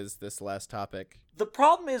music is this last topic. The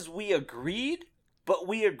problem is we agreed, but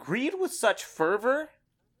we agreed with such fervor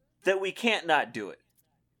that we can't not do it.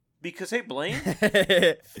 Because, hey, Blaine,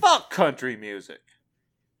 fuck country music.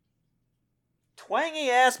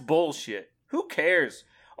 Twangy-ass bullshit. Who cares?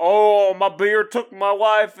 Oh, my beer took my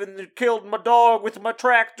wife and killed my dog with my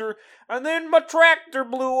tractor, and then my tractor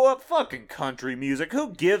blew up. Fucking country music.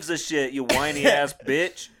 Who gives a shit, you whiny-ass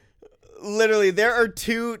bitch? Literally, there are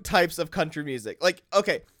two types of country music. Like,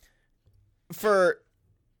 okay, for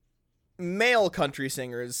male country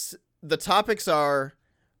singers, the topics are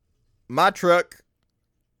my truck,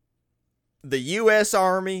 the U.S.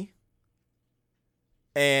 Army,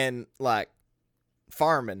 and, like,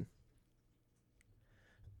 farming.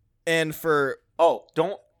 And for... Oh,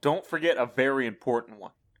 don't forget a very important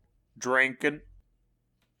one. Drinking.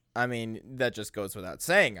 I mean, that just goes without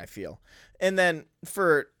saying, I feel. And then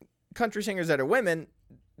for country singers that are women,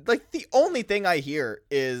 like, the only thing I hear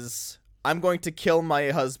is, I'm going to kill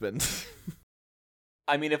my husband.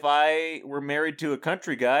 I mean, if I were married to a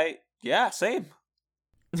country guy, yeah, same.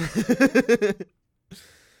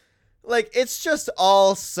 Like, it's just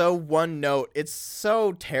all so one note. It's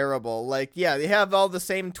so terrible. Like, yeah, they have all the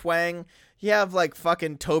same twang. You have, like,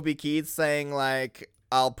 fucking Toby Keith saying, like,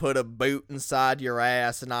 I'll put a boot inside your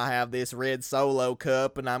ass and I have this red Solo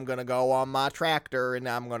cup and I'm gonna go on my tractor and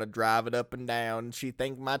I'm gonna drive it up and down. She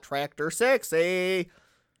think my tractor sexy.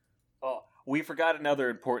 Oh, we forgot another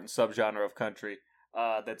important subgenre of country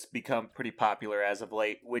that's become pretty popular as of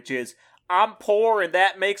late, which is, I'm poor and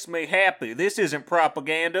that makes me happy. This isn't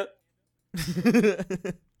propaganda.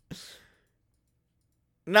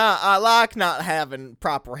 Nah, I like not having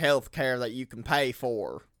proper health care that you can pay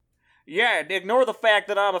for. Yeah, ignore the fact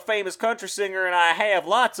that I'm a famous country singer and I have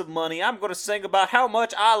lots of money. I'm going to sing about how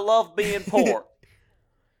much I love being poor.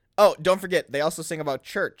 Oh, don't forget, they also sing about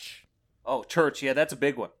church. Oh, church, yeah, that's a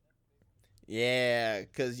big one. Yeah,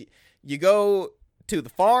 because you go to the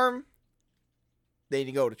farm, then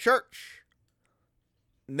you go to church,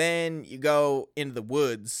 then you go into the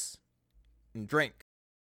woods and drink.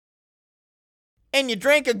 And you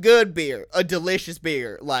drink a good beer, a delicious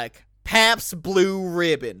beer, like Pabst Blue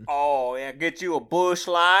Ribbon. Oh, yeah, get you a Busch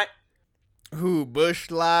Light. Ooh,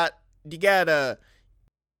 Busch Light. You got a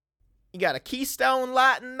Keystone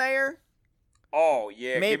Light in there? Oh,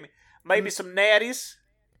 yeah, give me maybe some natties.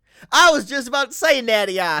 I was just about to say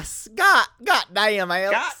Natty Ice. God damn,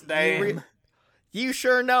 Alex. God damn. You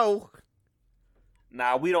sure know.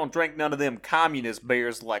 Nah, we don't drink none of them communist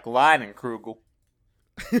beers like Leinenkrugel.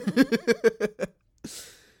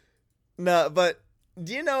 No, but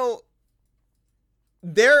do you know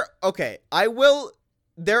there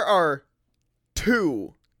are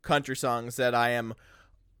two country songs that I am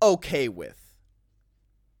okay with.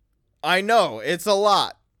 I know, it's a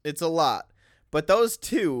lot. But those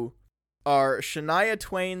two are Shania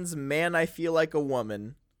Twain's Man I Feel Like a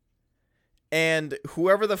Woman and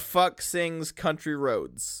whoever the fuck sings Country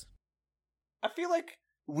Roads. I feel like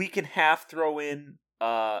we can half throw in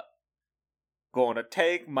Gonna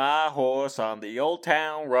Take My Horse on the Old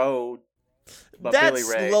Town Road by Billy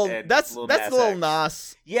Ray. That's Lil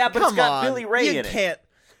Nas. Yeah, but it's got Billy Ray in it.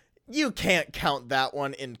 You can't count that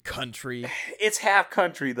one in country. It's half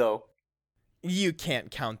country, though. You can't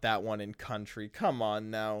count that one in country. Come on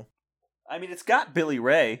now. I mean, it's got Billy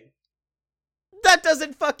Ray. That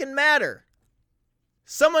doesn't fucking matter.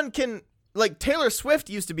 Someone can... Like, Taylor Swift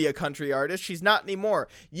used to be a country artist. She's not anymore.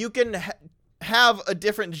 You can have a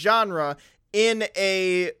different genre in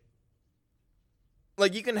a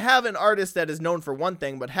Like, you can have an artist that is known for one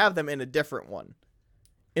thing, but have them in a different one.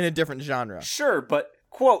 In a different genre. Sure, but,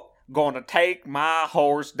 quote, gonna take my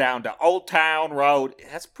horse down to Old Town Road.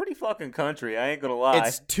 That's pretty fucking country, I ain't gonna lie.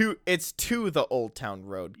 It's to the Old Town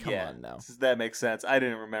Road. Come on now. That makes sense. I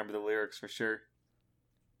didn't remember the lyrics for sure.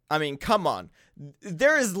 I mean, come on.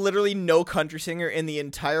 There is literally no country singer in the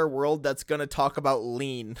entire world that's gonna talk about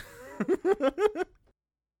lean.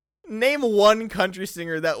 Name one country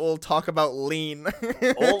singer that will talk about lean.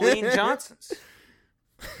 Old Lean Johnsons.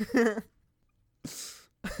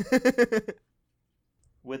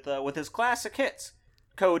 With his classic hits.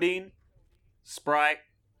 Codeine, Sprite,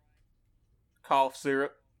 cough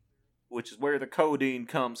syrup, which is where the codeine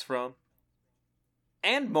comes from,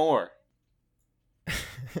 and more.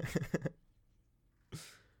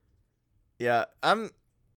 Yeah,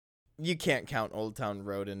 you can't count Old Town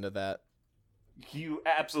Road into that. You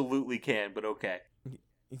absolutely can, but okay.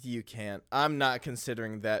 You can't. I'm not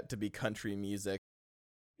considering that to be country music.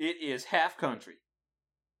 It is half country.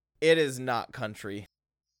 It is not country.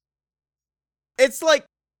 It's like,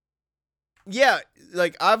 yeah,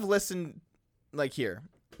 like I've listened, like here,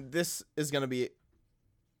 this is going to be,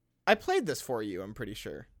 I played this for you, I'm pretty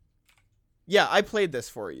sure. Yeah, I played this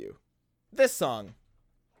for you. This song.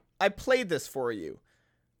 I played this for you.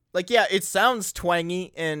 Like, yeah, it sounds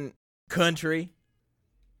twangy and country,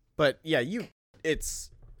 but yeah,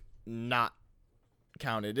 it's not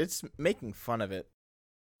counted. It's making fun of it.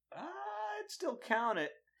 I'd still count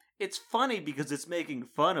it. It's funny because it's making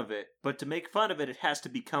fun of it, but to make fun of it, it has to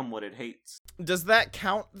become what it hates. Does that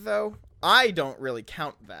count, though? I don't really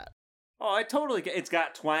count that. Oh, I totally get. It's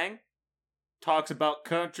got twang. Talks about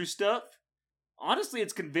country stuff. Honestly,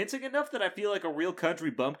 it's convincing enough that I feel like a real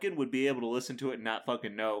country bumpkin would be able to listen to it and not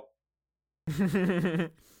fucking know.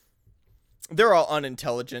 They're all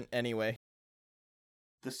unintelligent anyway.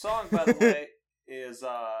 The song, by the way, is,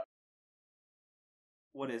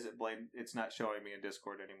 what is it, Blaine? It's not showing me in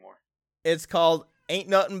Discord anymore. It's called Ain't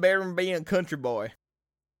Nothing Better Than Being a Country Boy.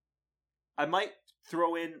 I might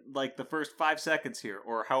throw in, like, the first 5 seconds here,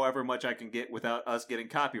 or however much I can get without us getting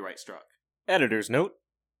copyright struck. Editor's note.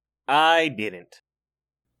 I didn't.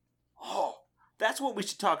 Oh, that's what we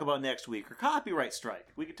should talk about next week, or copyright strike.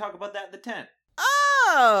 We could talk about that in the tent.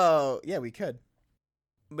 Oh! Yeah, we could.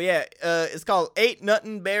 But yeah, it's called Ain't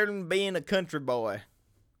Nothing Better Than Being a Country Boy.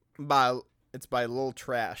 It's by Lil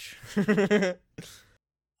Trash.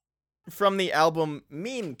 From the album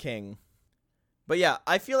Meme King. But yeah,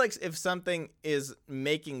 I feel like if something is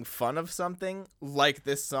making fun of something, like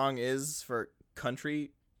this song is for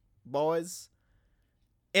country boys,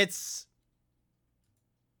 it's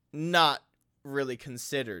not really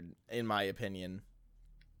considered, in my opinion.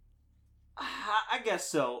 I guess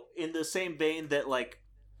so. In the same vein that, like,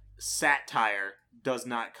 satire does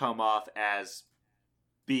not come off as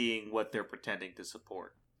being what they're pretending to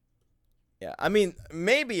support. Yeah, I mean,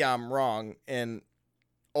 maybe I'm wrong, and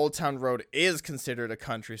Old Town Road is considered a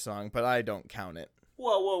country song, but I don't count it.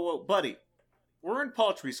 Whoa, buddy. We're in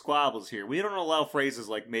paltry squabbles here. We don't allow phrases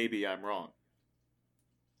like maybe I'm wrong.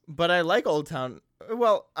 But I like Old Town...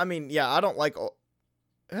 Well, I mean, yeah, I don't like...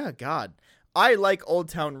 Oh, God. I like Old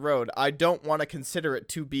Town Road. I don't want to consider it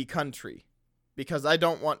to be country. Because I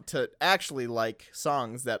don't want to actually like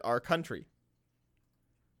songs that are country.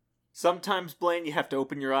 Sometimes, Blaine, you have to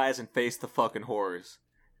open your eyes and face the fucking horrors.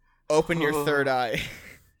 Open your third eye.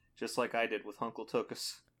 Just like I did with Huncle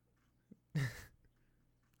Tookus.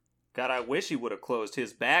 God, I wish he would have closed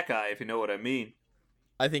his back eye, if you know what I mean.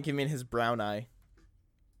 I think you mean his brown eye.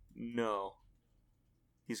 No.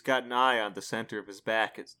 He's got an eye on the center of his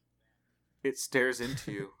back. It stares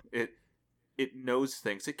into you. It knows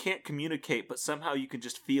things. It can't communicate, but somehow you can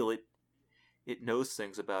just feel it. It knows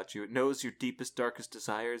things about you. It knows your deepest, darkest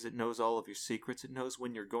desires. It knows all of your secrets. It knows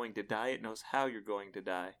when you're going to die. It knows how you're going to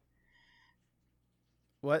die.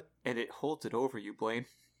 What? And it holds it over you, Blaine.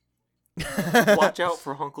 Watch out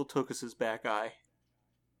for Huncle Tookus's back eye.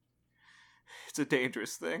 It's a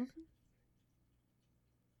dangerous thing.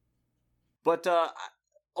 But,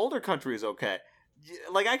 older country is okay.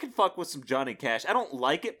 Like, I can fuck with some Johnny Cash. I don't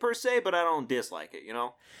like it per se, but I don't dislike it, you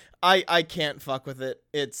know? I can't fuck with it.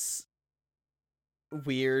 It's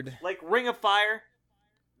weird. Like, Ring of Fire,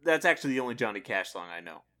 that's actually the only Johnny Cash song I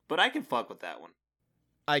know. But I can fuck with that one.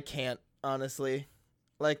 I can't, honestly.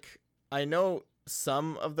 Like, I know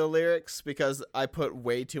some of the lyrics because I put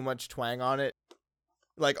way too much twang on it.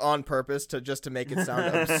 Like, on purpose to make it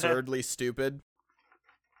sound absurdly stupid.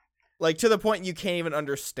 Like, to the point you can't even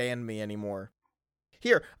understand me anymore.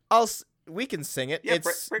 Here, we can sing it. Yeah,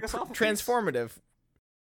 it's break us off, transformative.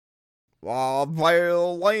 I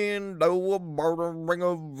fell into a burning ring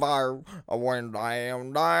of fire. I went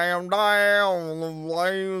down, down, down the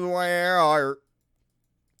flames where,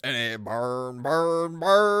 and it burned, burned,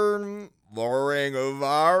 burned. The ring of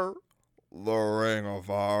fire, the ring of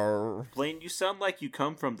fire. Blaine, you sound like you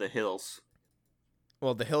come from the hills.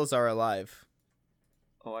 Well, the hills are alive.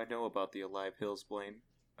 Oh, I know about the alive hills, Blaine.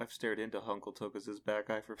 I've stared into Huncle Tookus' back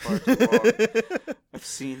eye for far too long. I've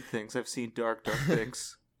seen things. I've seen dark, dark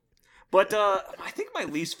things. But I think my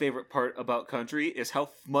least favorite part about country is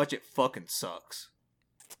how much it fucking sucks.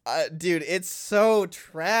 Dude, it's so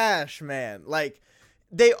trash, man. Like,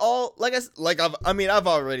 they all, I've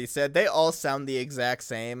already said, they all sound the exact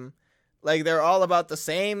same. Like, they're all about the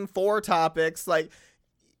same 4 topics. Like,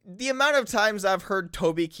 the amount of times I've heard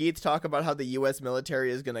Toby Keith talk about how the U.S.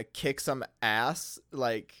 military is gonna kick some ass,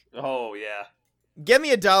 like... Oh, yeah. Give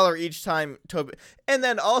me $1 each time, Toby... And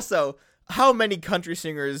then also, how many country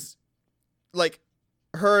singers, like,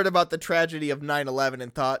 heard about the tragedy of 9/11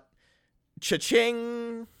 and thought,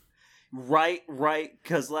 cha-ching... Right,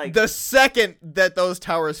 because, like... The second that those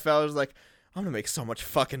towers fell, I was like, I'm gonna make so much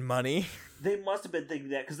fucking money. They must have been thinking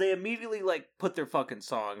that, because they immediately, like, put their fucking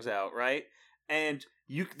songs out, right? And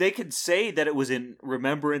they could say that it was in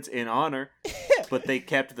remembrance, in honor, but they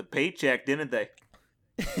kept the paycheck, didn't they?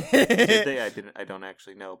 Did they? I don't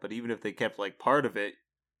actually know. But even if they kept, like, part of it,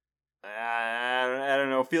 I don't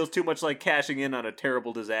know. It feels too much like cashing in on a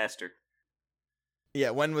terrible disaster. Yeah,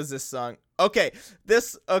 when was this song? Okay,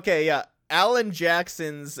 yeah. Alan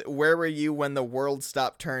Jackson's Where Were You When the World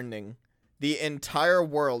Stopped Turning? The entire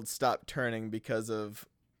world stopped turning because of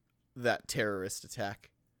that terrorist attack.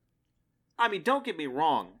 I mean, don't get me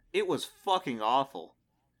wrong. It was fucking awful.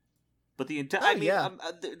 But the entire...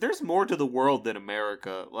 there's more to the world than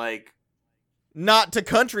America. Like... Not to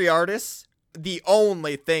country artists. The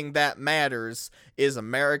only thing that matters is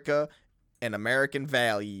America and American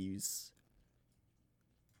values.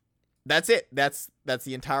 That's it. That's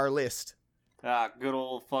the entire list. Good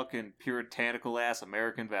old fucking puritanical ass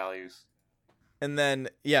American values. And then,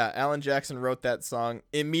 yeah, Alan Jackson wrote that song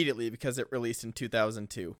immediately because it released in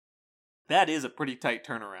 2002. That is a pretty tight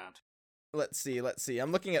turnaround. Let's see.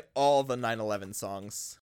 I'm looking at all the 9/11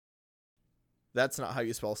 songs. That's not how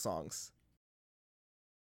you spell songs.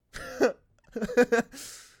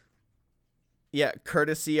 Yeah,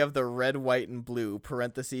 courtesy of the Red, White, and Blue,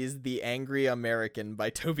 parentheses, The Angry American by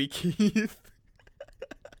Toby Keith.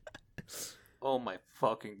 Oh my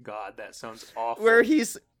fucking god, that sounds awful.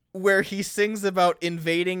 Where he sings about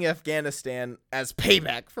invading Afghanistan as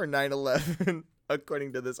payback for 9/11,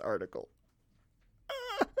 according to this article.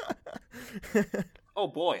 Oh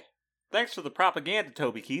boy. Thanks for the propaganda,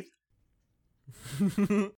 Toby Keith.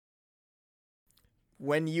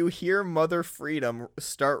 When you hear Mother Freedom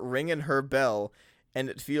start ringing her bell, and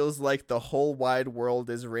it feels like the whole wide world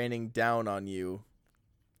is raining down on you.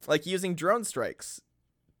 Like using drone strikes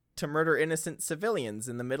to murder innocent civilians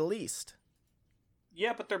in the Middle East.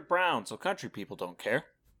 Yeah, but they're brown, so country people don't care.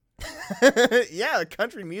 Yeah,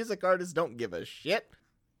 country music artists don't give a shit.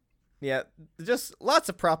 Yeah, just lots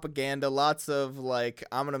of propaganda, lots of, like,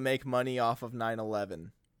 I'm gonna make money off of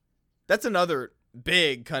 9/11. That's another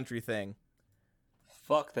big country thing.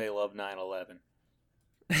 Fuck, they love 9/11.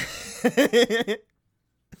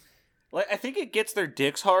 Like, I think it gets their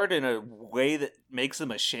dicks hard in a way that makes them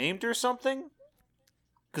ashamed or something.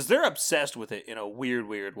 Because they're obsessed with it in a weird,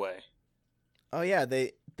 weird way. Oh yeah,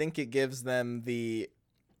 they think it gives them the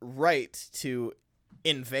right to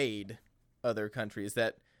invade other countries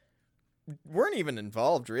that weren't even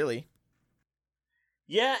involved, really.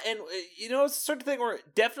 Yeah, and, you know, it's the sort of thing where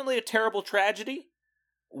definitely a terrible tragedy.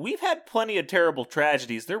 We've had plenty of terrible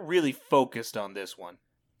tragedies. They're really focused on this one.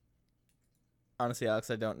 Honestly, Alex,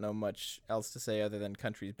 I don't know much else to say other than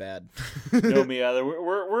country's bad. No, me either.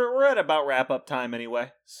 We're at about wrap-up time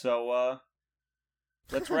anyway, so,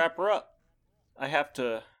 let's wrap her up. I have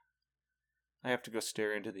to go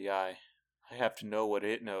stare into the eye. I have to know what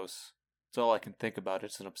it knows. It's all I can think about.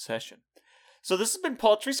 It's an obsession. So this has been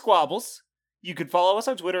Paltry Squabbles. You can follow us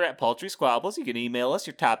on Twitter at Paltry Squabbles. You can email us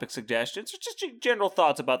your topic suggestions or just your general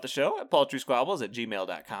thoughts about the show at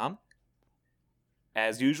paltrysquabbles@gmail.com.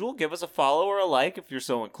 As usual, give us a follow or a like if you're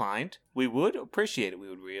so inclined. We would appreciate it. We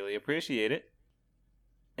would really appreciate it.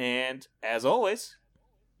 And as always,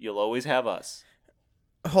 you'll always have us.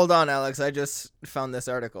 Hold on, Alex. I just found this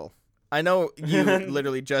article. I know you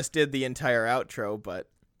literally just did the entire outro,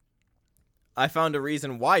 but I found a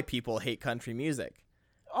reason why people hate country music.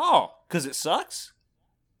 Oh, because it sucks?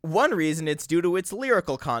 One reason it's due to its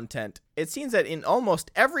lyrical content. It seems that in almost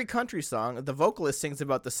every country song, the vocalist sings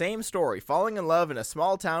about the same story, falling in love in a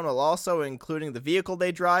small town while also including the vehicle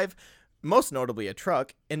they drive, most notably a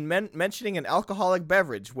truck, in mentioning an alcoholic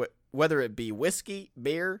beverage, whether it be whiskey,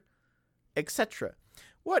 beer, etc.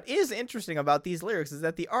 What is interesting about these lyrics is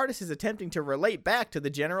that the artist is attempting to relate back to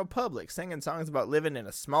the general public, singing songs about living in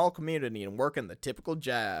a small community and working the typical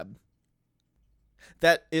job.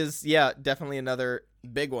 That is, yeah, definitely another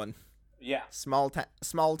big one. Yeah. Small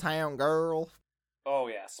town girl. Oh,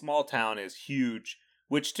 yeah. Small town is huge.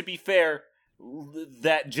 Which, to be fair,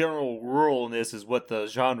 that general ruralness is what the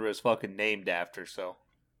genre is fucking named after, so.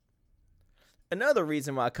 Another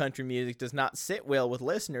reason why country music does not sit well with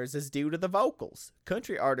listeners is due to the vocals.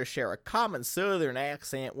 Country artists share a common southern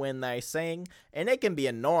accent when they sing, and it can be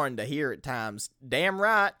annoying to hear at times. Damn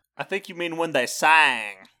right. I think you mean when they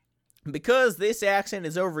sang. Because this accent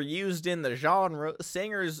is overused in the genre,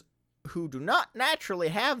 singers who do not naturally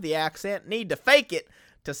have the accent need to fake it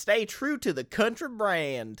to stay true to the country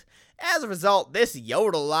brand. As a result, this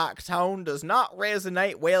yodel-like tone does not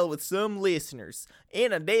resonate well with some listeners.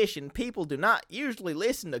 In addition, people who do not usually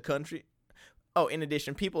listen to country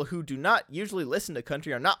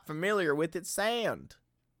are not familiar with its sound.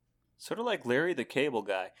 Sort of like Larry the Cable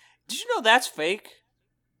Guy. Did you know that's fake?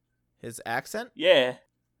 His accent? Yeah.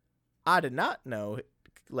 I did not know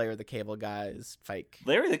Larry the Cable Guy is fake.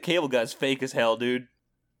 Larry the Cable Guy's fake as hell, dude.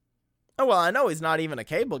 Oh, well, I know he's not even a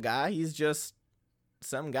cable guy. He's just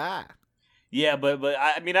some guy. Yeah, but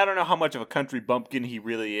I mean, I don't know how much of a country bumpkin he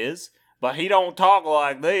really is, but he don't talk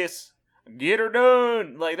like this. Get her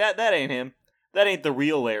done. Like, that ain't him. That ain't the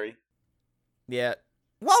real Larry. Yeah.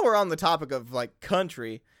 While we're on the topic of, like,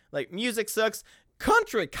 country, like, music sucks,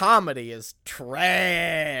 country comedy is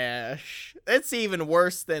trash. It's even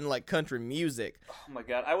worse than, like, country music. Oh my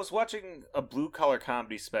god, I was watching a blue-collar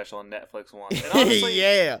comedy special on Netflix once, and honestly,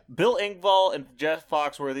 yeah. Bill Engvall and Jeff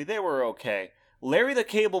Foxworthy, they were okay. Larry the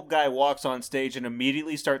Cable Guy walks on stage and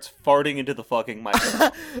immediately starts farting into the fucking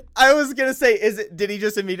microphone. I was gonna say, did he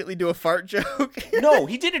just immediately do a fart joke? No,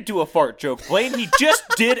 he didn't do a fart joke, Blaine. He just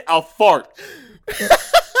did a fart.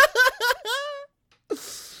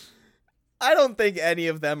 I don't think any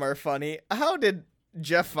of them are funny. How did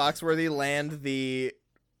Jeff Foxworthy land the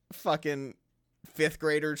fucking 5th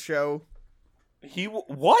grader show?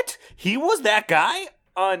 What? He was that guy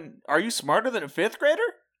on Are You Smarter Than a 5th Grader?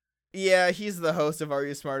 Yeah, he's the host of Are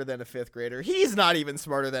You Smarter Than a 5th Grader. He's not even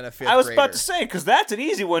smarter than a 5th grader. I was about to say, because that's an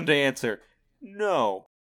easy one to answer. No.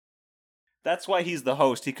 That's why he's the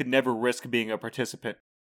host. He could never risk being a participant.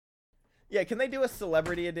 Yeah, can they do a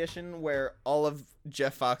celebrity edition where all of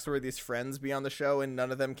Jeff Foxworthy's friends be on the show and none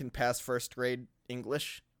of them can pass 1st grade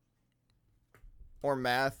English? Or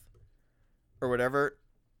math? Or whatever?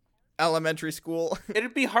 Elementary school?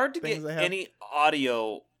 It'd be hard to get any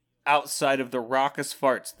audio outside of the raucous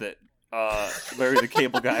farts that Larry the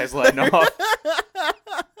Cable Guy is letting off.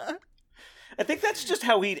 I think that's just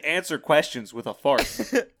how he'd answer questions, with a fart.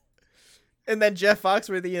 And then Jeff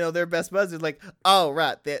Foxworthy, their best buds is like, oh,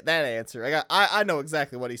 right, that answer. I know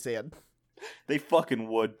exactly what he said. They fucking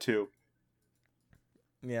would, too.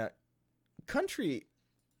 Yeah. Country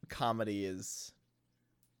comedy is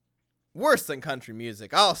worse than country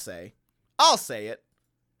music, I'll say. I'll say it.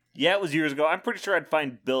 Yeah, it was years ago. I'm pretty sure I'd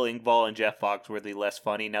find Bill Engvall and Jeff Foxworthy less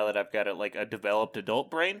funny now that I've got a developed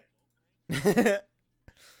adult brain.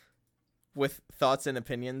 With thoughts and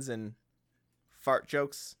opinions and fart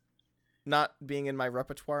jokes not being in my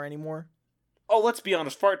repertoire anymore. Oh, let's be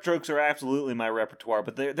honest. Fart jokes are absolutely my repertoire,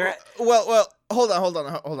 but they're... Well, hold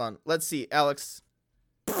on. Let's see, Alex.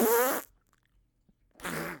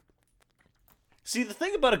 See, the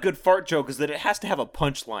thing about a good fart joke is that it has to have a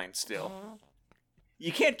punchline still.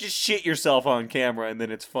 You can't just shit yourself on camera and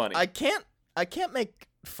then it's funny. I can't make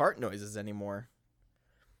fart noises anymore.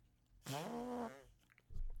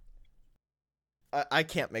 I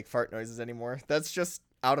can't make fart noises anymore. That's just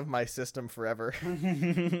out of my system forever.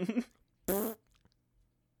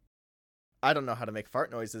 I don't know how to make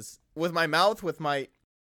fart noises. With my mouth, I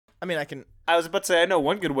can... I was about to say, I know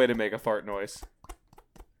one good way to make a fart noise.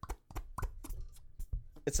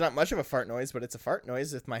 It's not much of a fart noise, but it's a fart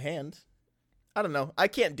noise with my hand. I don't know. I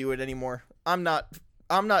can't do it anymore. I'm not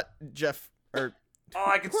Jeff, or... Oh,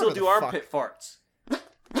 I can still do armpit farts.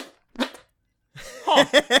 Huh.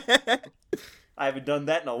 I haven't done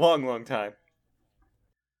that in a long, long time.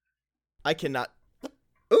 I cannot...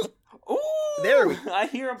 Ooh! There we... I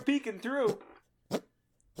hear him peeking through.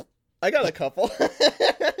 I got a couple.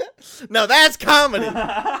 Now that's comedy!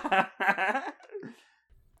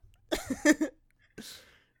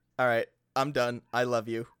 Alright, I'm done. I love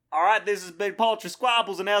you. Alright, this is Big Paltry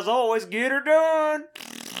Squabbles, and as always, get her done!